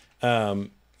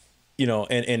 You know,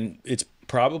 and it's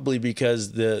probably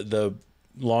because the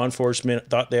law enforcement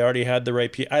thought they already had the right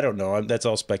people. I don't know. That's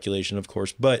all speculation, of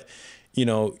course. But, you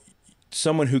know,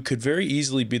 someone who could very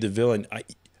easily be the villain,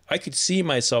 I could see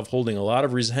myself holding a lot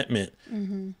of resentment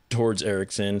mm-hmm. towards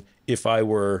Erickson if I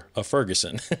were a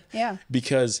Ferguson. Yeah.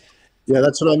 Because... Yeah,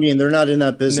 that's what I mean. They're not in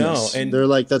that business. No, and they're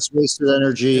like, that's wasted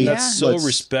energy. And that's so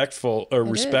respectful or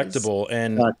respectable.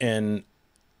 And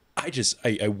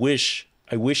I wish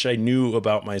I knew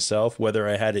about myself, whether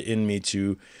I had it in me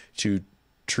to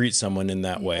treat someone in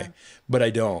that way, but I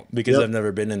don't, because I've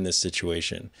never been in this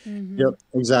situation. Yep,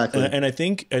 exactly. And I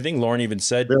think Lauren even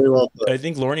said, very well put. I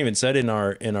think Lauren even said in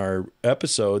our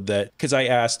episode that, because I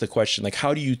asked the question, like,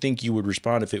 how do you think you would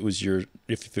respond if it was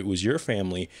your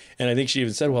family? And I think she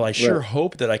even said, well, I sure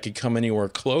hope that I could come anywhere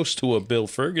close to a Bill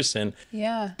Ferguson.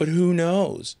 Yeah. But who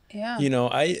knows? Yeah. You know,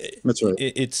 that's right.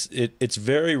 It's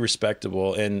very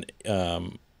respectable. And,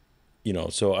 you know,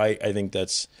 so I think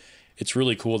it's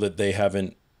really cool that they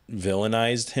haven't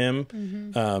villainized him,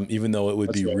 even though it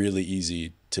would be really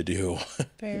easy to do.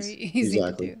 Very easy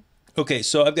to do. Okay,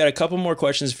 so I've got a couple more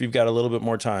questions if you've got a little bit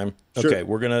more time. Sure. Okay,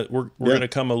 we're gonna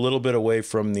come a little bit away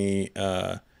from the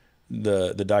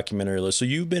documentary list. So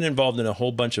you've been involved in a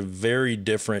whole bunch of very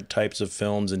different types of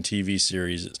films and TV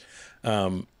series.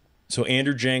 So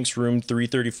Andrew Jenks, Room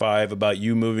 335, about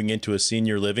you moving into a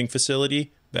senior living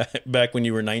facility back when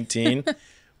you were 19,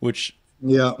 which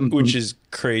is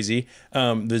crazy.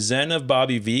 The Zen of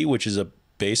Bobby V, which is a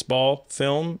baseball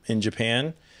film in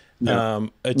Japan. A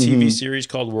TV series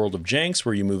called World of Jenks,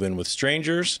 where you move in with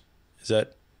strangers. Is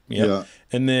that? Yeah.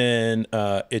 And then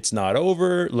It's Not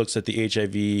Over, looks at the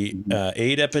HIV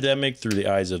AIDS epidemic through the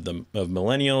eyes of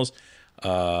millennials.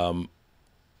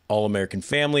 All American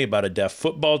Family, about a deaf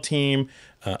football team.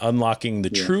 Unlocking the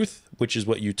Truth, which is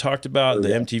what you talked about, the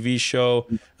MTV show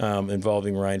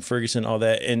involving Ryan Ferguson, all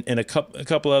that, and a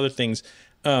couple other things.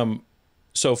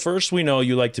 So first, we know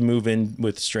you like to move in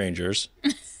with strangers.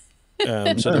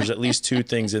 So there's at least two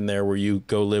things in there where you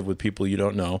go live with people you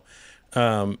don't know.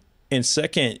 And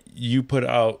second, you put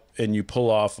out and you pull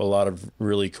off a lot of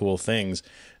really cool things.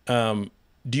 Do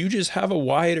you just have a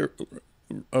wide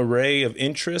array of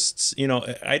interests? You know,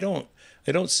 I don't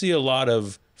see a lot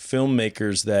of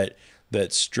filmmakers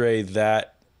that stray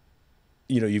that,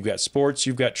 you know, you've got sports,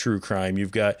 you've got true crime,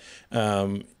 you've got,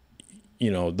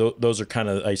 you know, those are kind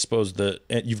of, I suppose,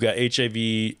 you've got HIV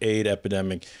AIDS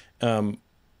epidemic.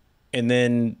 And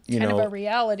then, you know, kind of a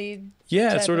reality.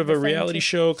 Yeah, sort of a reality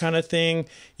show kind of thing.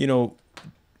 You know,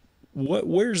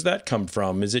 where's that come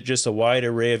from? Is it just a wide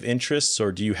array of interests,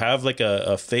 or do you have like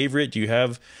a favorite? Do you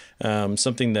have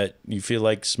something that you feel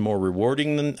like's more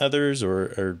rewarding than others,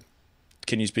 or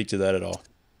can you speak to that at all?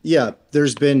 Yeah,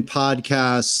 there's been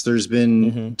podcasts, there's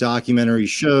been documentary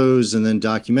shows, and then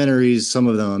documentaries. Some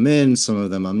of them I'm in, some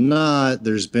of them I'm not.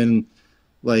 There's been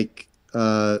like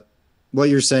what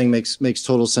you're saying makes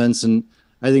total sense. And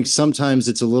I think sometimes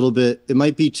it's it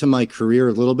might be to my career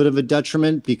a little bit of a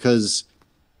detriment, because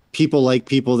people like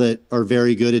people that are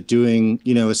very good at doing,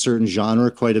 you know, a certain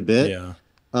genre quite a bit. Yeah.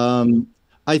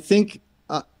 I think,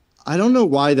 I don't know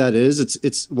why that is.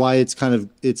 It's why it's kind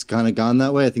of gone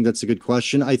that way. I think that's a good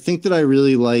question. I think that I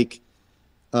really like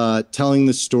telling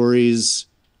the stories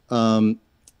of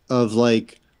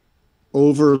like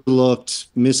overlooked,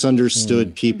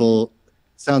 misunderstood people.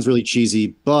 Sounds really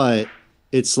cheesy, but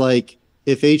it's like,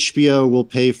 if HBO will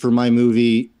pay for my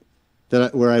movie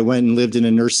where I went and lived in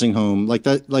a nursing home, like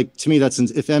that, like to me, if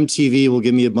MTV will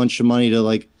give me a bunch of money to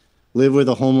like live with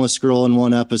a homeless girl in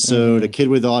one episode, a kid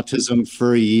with autism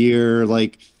for a year,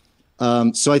 like,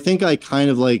 so I think I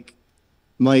kind of like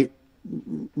might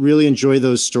really enjoy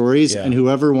those stories, and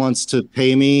whoever wants to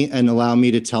pay me and allow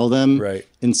me to tell them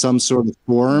in some sort of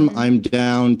form, I'm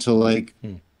down to like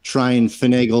try and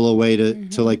finagle a way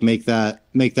to like make that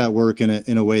work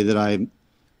in a way that I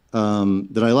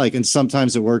like. And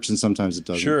sometimes it works and sometimes it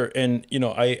doesn't. Sure. And, you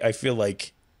know, I feel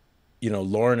like, you know,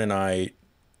 Lauren and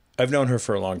I've known her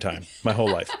for a long time, my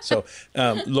whole life. So,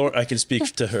 Lauren, I can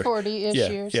speak to her. 40-ish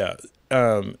years. Yeah.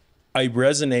 I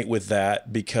resonate with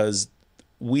that because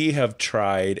we have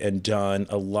tried and done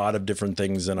a lot of different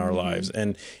things in our lives.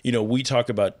 And, you know, we talk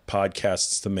about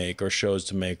podcasts to make or shows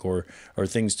to make or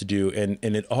things to do. And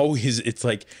it's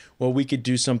like, well, we could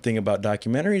do something about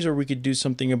documentaries, or we could do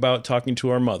something about talking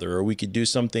to our mother, or we could do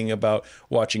something about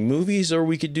watching movies, or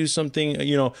we could do something,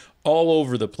 you know, all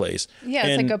over the place. Yeah,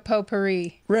 it's like a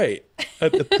potpourri. Right.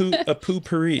 A potpourri. A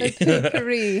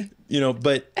potpourri. You know,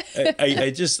 but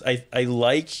I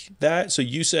like that. So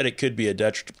you said it could be a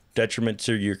detriment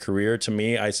to your career. To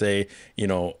me, I say, you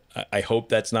know, I hope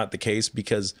that's not the case,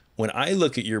 because when I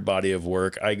look at your body of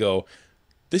work, I go,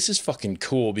 this is fucking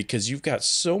cool, because you've got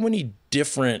so many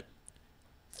different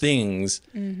things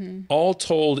all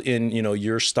told in, you know,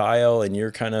 your style and your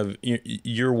kind of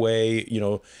your way, you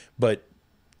know, but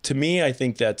to me, I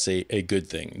think that's a good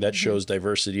thing. That shows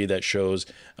diversity. That shows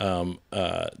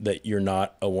that you're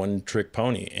not a one-trick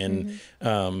pony. And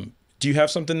do you have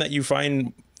something that you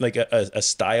find, like a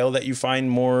style that you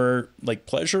find more like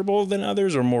pleasurable than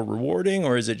others, or more rewarding,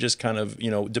 or is it just kind of,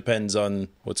 you know, depends on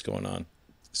what's going on?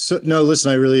 So no,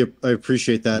 listen, I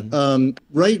appreciate that.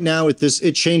 Right now with this,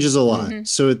 it changes a lot.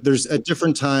 So there's at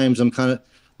different times, I'm kind of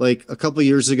like a couple of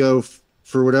years ago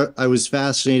for what I was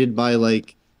fascinated by,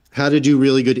 like how to do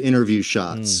really good interview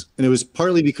shots. And it was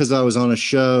partly because I was on a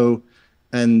show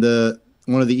and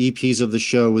one of the EPs of the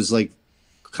show was like,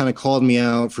 kind of called me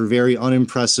out for very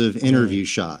unimpressive interview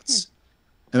shots.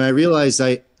 And I realized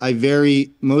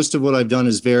most of what I've done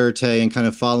is verite and kind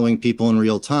of following people in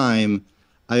real time.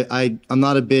 I'm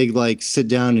not a big like sit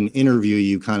down and interview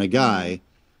you kind of guy.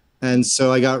 And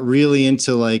so I got really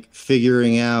into like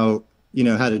figuring out,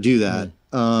 how to do that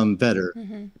better.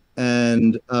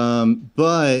 And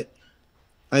but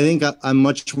I think I'm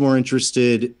much more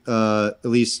interested, at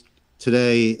least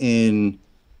today,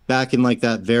 back in like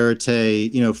that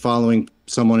verite, following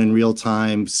someone in real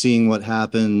time, seeing what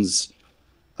happens.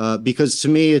 Because to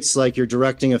me, it's like you're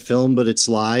directing a film, but it's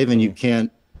live and you can't,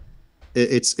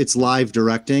 it's live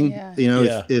directing,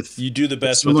 if you do the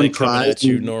best with it coming at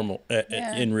you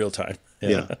in real time.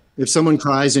 Yeah. If someone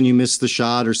cries and you miss the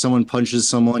shot, or someone punches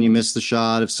someone, you miss the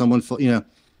shot. If someone, what are you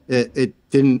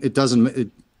going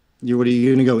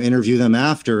to go interview them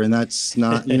after? And that's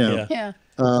not, hey,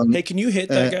 can you hit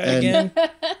that guy again?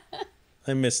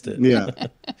 I missed it. Yeah.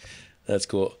 That's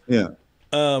cool. Yeah.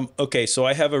 Okay, so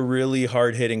I have a really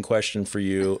hard-hitting question for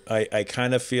you. I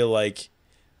kind of feel like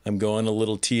I'm going a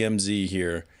little TMZ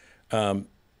here.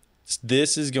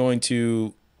 This is going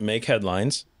to make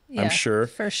headlines, I'm sure.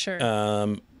 For sure.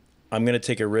 I'm going to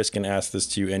take a risk and ask this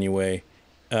to you anyway.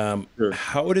 Sure.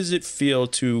 How does it feel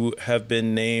to have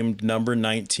been named number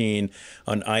 19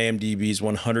 on IMDb's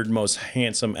 100 most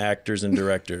handsome actors and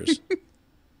directors?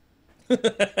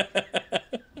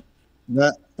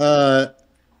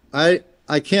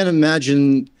 I can't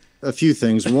imagine a few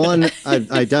things. One, I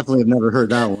definitely have never heard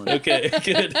that one. Okay,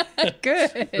 good.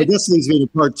 Good. But this leads me to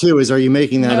part two. Are you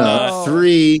making that up?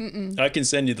 3. I can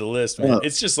send you the list, man.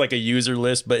 It's just like a user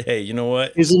list, but hey, you know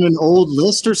what? Is it an old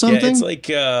list or something? Yeah, it's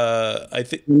like I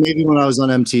think maybe when I was on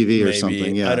MTV or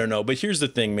something. Yeah, I don't know. But here's the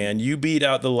thing, man. You beat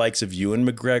out the likes of Ewan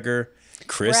McGregor,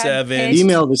 Chris Evans.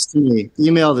 Email this to me.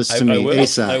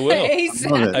 ASAP. I will.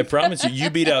 ASAP. I promise you.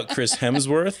 You beat out Chris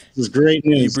Hemsworth. This is great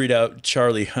news. You beat out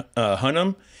Charlie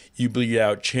Hunnam. You beat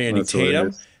out Channing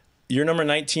Tatum. You're number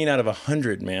 19 out of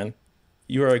 100, man.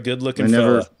 You are a good-looking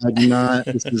fella. I do not.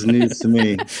 This is news to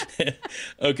me.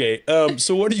 Okay.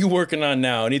 So what are you working on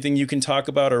now? Anything you can talk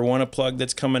about or want to plug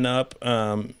that's coming up?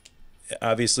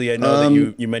 Obviously, I know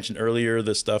that you mentioned earlier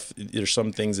the stuff. There's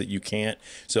some things that you can't.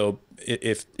 So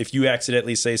if you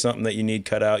accidentally say something that you need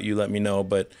cut out, you let me know.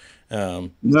 But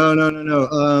no.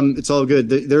 It's all good.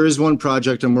 There is one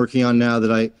project I'm working on now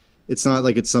that it's not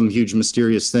like it's some huge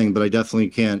mysterious thing, but I definitely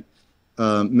can't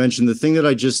mention. The thing that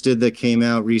I just did that came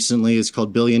out recently is called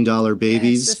 $1 Billion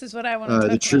Babies. Yes, this is what I want to talk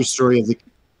about. The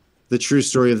true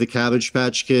story of the Cabbage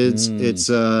Patch Kids. It's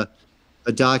a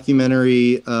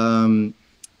documentary.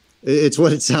 It's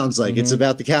what it sounds like. It's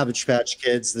about the Cabbage Patch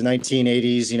Kids, the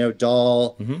 1980s,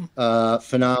 doll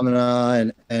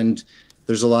phenomena, and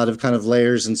there's a lot of kind of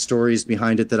layers and stories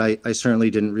behind it that I certainly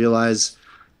didn't realize.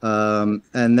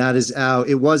 And that is out.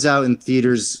 It was out in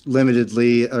theaters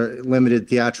limited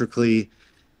theatrically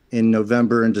in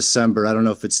November and December. I don't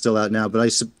know if it's still out now, but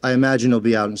I imagine it'll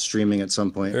be out in streaming at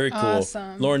some point. Very cool.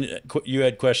 Awesome. Lauren, you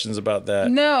had questions about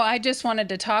that. No, I just wanted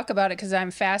to talk about it because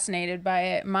I'm fascinated by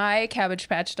it. My Cabbage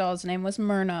Patch doll's name was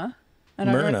Myrna.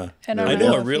 Myrna. I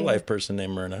know a real life person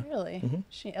named Myrna. Really? Is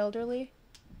she elderly?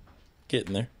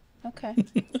 Getting there. Okay.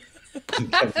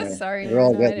 Sorry, we're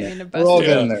all getting there. We're all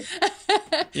getting there.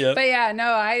 Yeah. But yeah,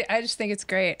 no, I just think it's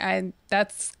great.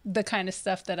 That's the kind of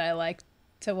stuff that I like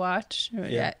to watch.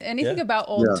 Yeah. Anything about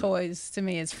old toys to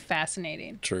me is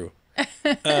fascinating. True.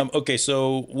 Okay,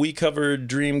 so we covered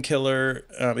Dream Killer.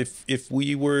 If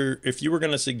you were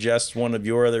going to suggest one of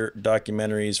your other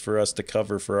documentaries for us to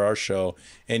cover for our show,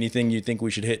 anything you think we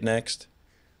should hit next?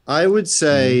 I would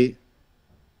say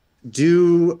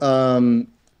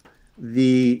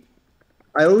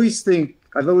I've always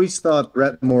thought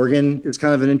Brett Morgan is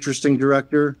kind of an interesting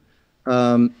director.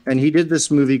 And he did this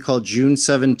movie called June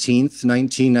 17th,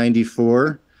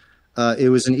 1994. It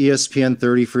was an ESPN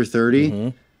 30 for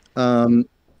 30. And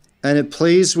it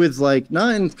plays with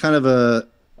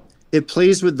it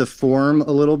plays with the form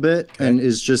a little bit and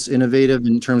is just innovative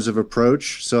in terms of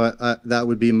approach. So that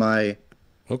would be my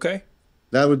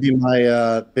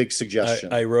big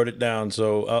suggestion. I wrote it down,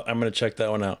 so I'm going to check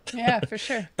that one out. Yeah, for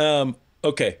sure.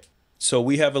 Okay. So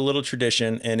we have a little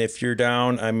tradition, and if you're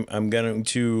down, I'm going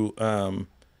to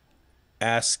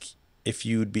ask if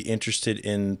you'd be interested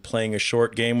in playing a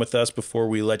short game with us before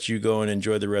we let you go and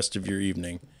enjoy the rest of your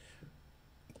evening.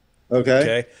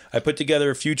 Okay. I put together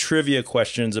a few trivia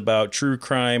questions about true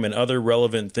crime and other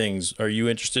relevant things. Are you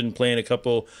interested in playing a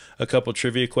couple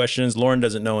trivia questions? Lauren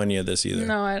doesn't know any of this either.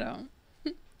 No, I don't.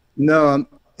 No, I'm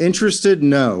interested.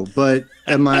 No, but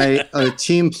am I a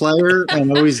team player and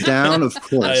always down? Of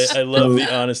course. I love the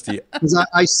honesty.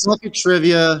 I suck at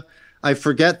trivia. I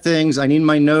forget things. I need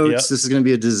my notes. Yep. This is going to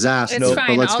be a disaster. It's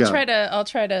fine. But I'll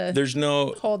try to. There's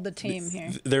no hold the team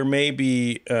here. There may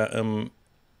be.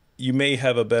 You may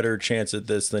have a better chance at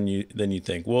this than you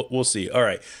think. We'll see. All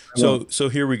right. So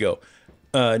here we go.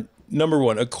 Number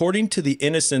one, according to the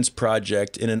Innocence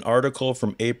Project, in an article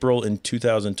from April in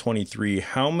 2023,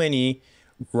 how many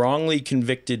wrongly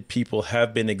convicted people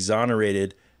have been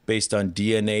exonerated based on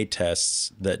DNA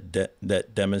tests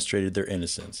that demonstrated their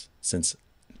innocence since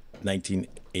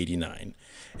 1989?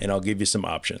 And I'll give you some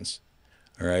options.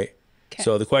 All right. Okay.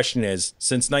 So the question is,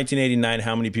 since 1989,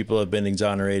 how many people have been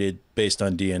exonerated based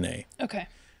on DNA? Okay.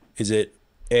 Is it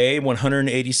A,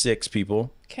 186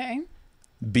 people? Okay.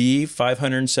 B,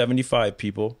 575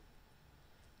 people?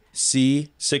 C,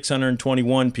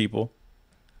 621 people?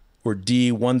 Or D,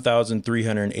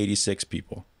 1,386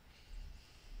 people?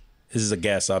 This is a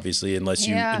guess, obviously, unless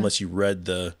you read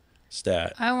the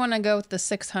stat. I want to go with the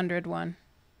 600 one.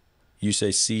 You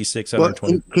say C,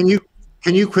 620. Well,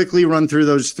 can you quickly run through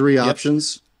those three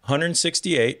options?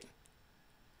 168,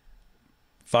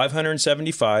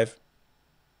 575,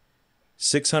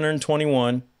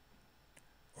 621,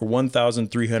 or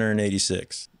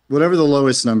 1,386. Whatever the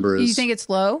lowest number is. You think it's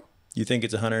low? You think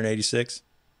it's 186?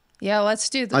 Yeah, let's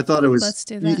do that. I thought it was. Let's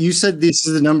do that. You said this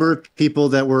is the number of people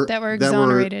that were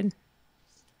exonerated.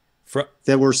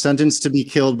 That were sentenced to be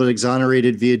killed but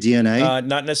exonerated via DNA?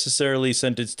 Not necessarily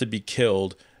sentenced to be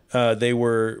killed. They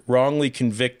were wrongly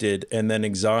convicted and then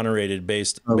exonerated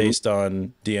based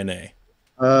on DNA.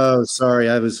 Oh, sorry.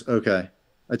 Okay.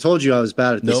 I told you I was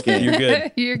bad at this game. You're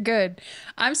good. You're good.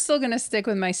 I'm still going to stick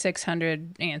with my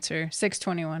 600 answer,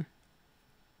 621.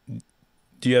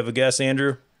 Do you have a guess,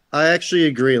 Andrew? I actually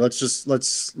agree. Let's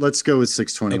go with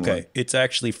 621. Okay. It's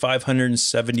actually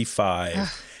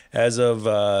 575. As of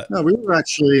no, we were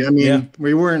actually. I mean,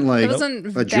 we weren't like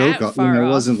a joke. It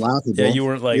wasn't laughable. Yeah, you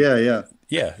weren't like. Yeah.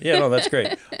 No, that's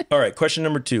great. All right, question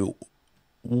number 2.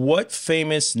 What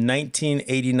famous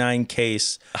 1989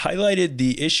 case highlighted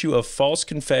the issue of false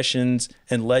confessions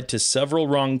and led to several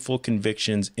wrongful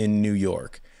convictions in New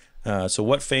York? So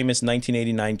what famous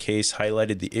 1989 case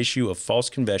highlighted the issue of false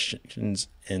confessions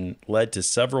and led to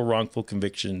several wrongful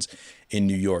convictions in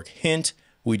New York? Hint,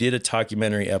 we did a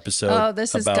documentary episode. Oh,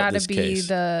 this has got to be case.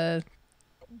 the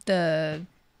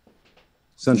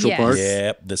Central Park?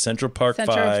 Yeah, the Central Park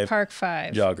 5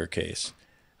 jogger case.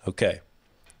 Okay.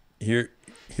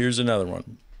 Here's another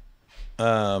one.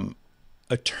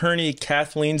 Attorney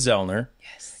Kathleen Zellner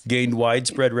gained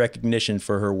widespread recognition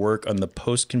for her work on the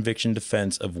post-conviction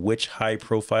defense of which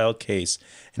high-profile case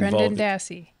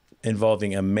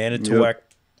involving a Manitowoc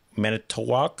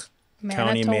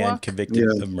County man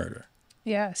convicted of murder.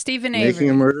 Yeah, Stephen Avery. Making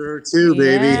a Murderer too,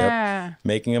 baby. Yeah. Yep.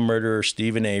 Making a Murderer,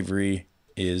 Stephen Avery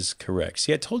is correct.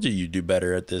 See, I told you you'd do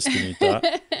better at this than you thought.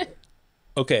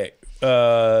 Okay.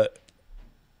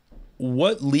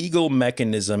 What legal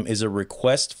mechanism is a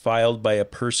request filed by a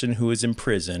person who is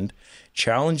imprisoned,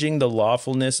 challenging the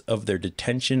lawfulness of their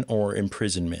detention or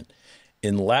imprisonment?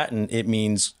 In Latin, it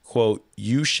means, quote,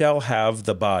 "you shall have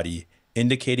the body,"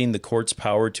 indicating the court's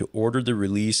power to order the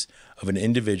release of an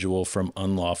individual from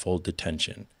unlawful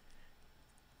detention.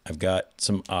 I've got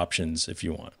some options if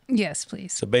you want. Yes,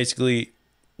 please. So basically,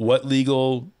 what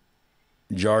legal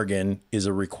jargon is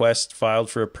a request filed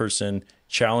for a person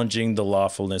challenging the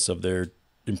lawfulness of their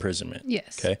imprisonment?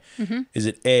 Yes. Okay. Mm-hmm. Is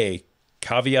it A,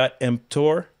 caveat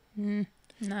emptor?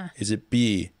 Nah. Is it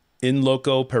B, in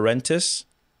loco parentis?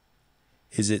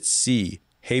 Is it C,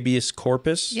 habeas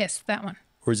corpus? Yes, that one.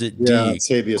 Or is it D,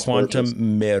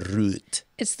 quantum meruit?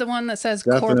 It's the one that says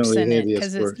corpse in it,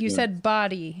 because you said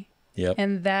body. Yep.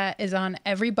 And that is on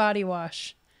every body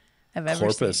wash I've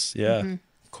ever seen. Yeah. Mm-hmm.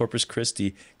 Corpus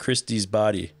Christi, Christie's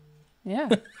body. Yeah.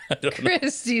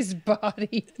 Christie's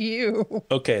body. You.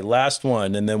 Okay, last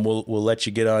one, and then we'll let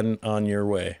you get on your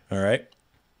way. All right.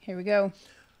 Here we go.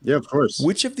 Yeah, of course.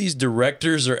 Which of these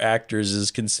directors or actors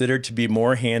is considered to be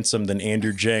more handsome than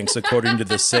Andrew Jenks, according to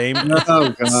the same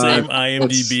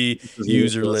IMDb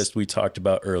user list we talked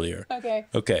about earlier?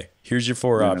 Okay. Here's your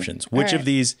 4 options. Which of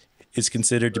these is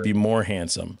considered to be more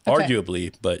handsome?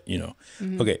 Arguably, but you know.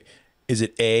 Mm-hmm. Okay. Is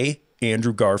it A,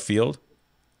 Andrew Garfield?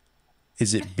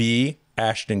 Is it B,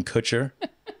 Ashton Kutcher?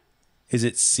 Is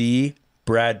it C,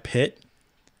 Brad Pitt?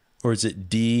 Or is it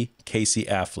D, Casey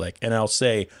Affleck? And I'll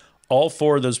say all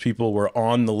 4 of those people were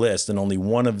on the list, and only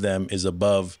one of them is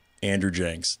above Andrew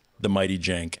Jenks, the mighty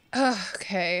Jenk.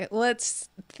 Okay, let's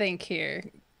think here.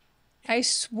 I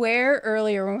swear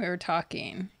earlier when we were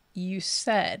talking, you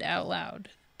said out loud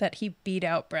that he beat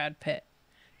out Brad Pitt.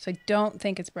 So I don't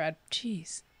think it's Brad.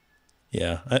 Jeez.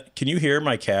 Yeah. Can you hear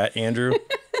my cat, Andrew?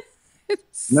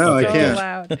 No, I can't.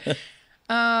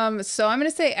 Loud. So I'm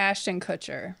going to say Ashton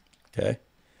Kutcher. Okay.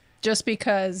 Just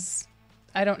because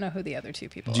I don't know who the other 2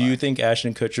 people are. Do you think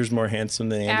Ashton Kutcher's more handsome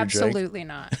than Andrew Jenks? Absolutely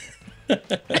not.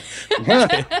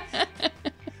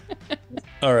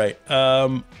 All right.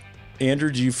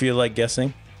 Andrew, do you feel like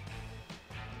guessing?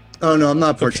 Oh, no, I'm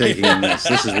not partaking in this.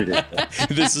 This is ridiculous.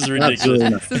 This is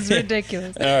ridiculous. This is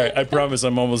ridiculous. All right. I promise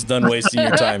I'm almost done wasting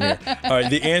your time here. All right.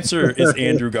 The answer is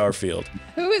Andrew Garfield.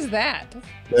 Who is that?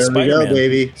 There Spider-Man. we go,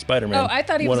 baby. Spider-Man. Oh, I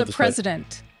thought he was a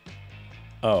president.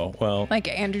 Oh, well. Like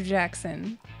Andrew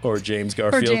Jackson. Or James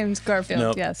Garfield. Or James Garfield,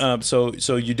 no. Yes.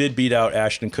 So you did beat out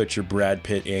Ashton Kutcher, Brad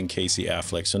Pitt, and Casey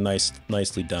Affleck. So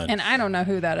nicely done. And I don't know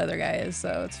who that other guy is,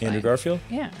 so it's fine. Andrew Garfield?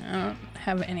 Yeah, I don't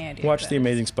have any idea. Watch The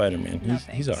Amazing Spider-Man. No,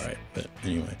 he's all right. But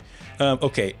anyway.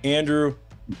 Okay, Andrew,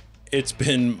 it's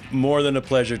been more than a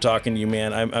pleasure talking to you,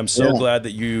 man. I'm so glad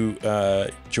that you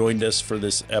joined us for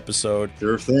this episode.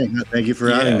 Sure thing. Thank you for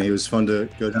having me. It was fun to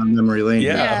go down memory lane.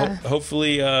 Yeah.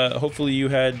 Hopefully you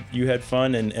had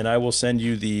fun, and I will send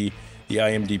you the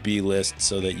IMDb list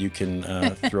so that you can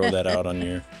throw that out on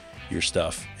your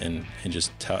stuff and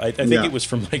just tell. I think it was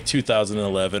from like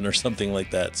 2011 or something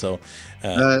like that. So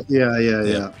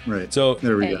yeah. Right. So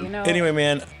there we go. Anyway,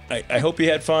 man, I hope you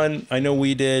had fun. I know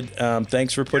we did.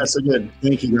 Thanks for putting. Yes, I did.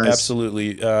 Thank you, guys.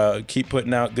 Absolutely. Keep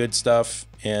putting out good stuff,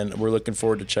 and we're looking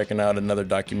forward to checking out another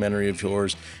documentary of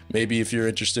yours. Maybe if you're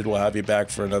interested, we'll have you back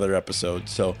for another episode.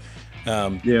 So.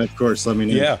 Yeah, of course. Let me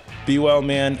know. Yeah, be well,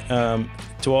 man.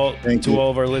 To all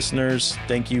of our listeners,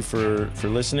 thank you for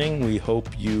listening. We hope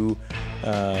you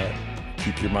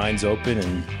keep your minds open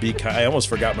and be kind. I almost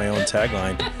forgot my own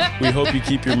tagline. We hope you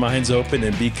keep your minds open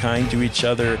and be kind to each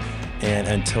other. And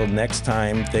until next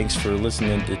time, thanks for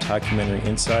listening to Talkumentary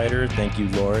Insider. Thank you,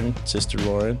 Lauren, Sister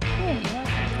Lauren.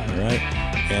 All right,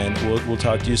 and we'll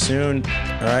talk to you soon.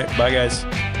 All right, bye, guys.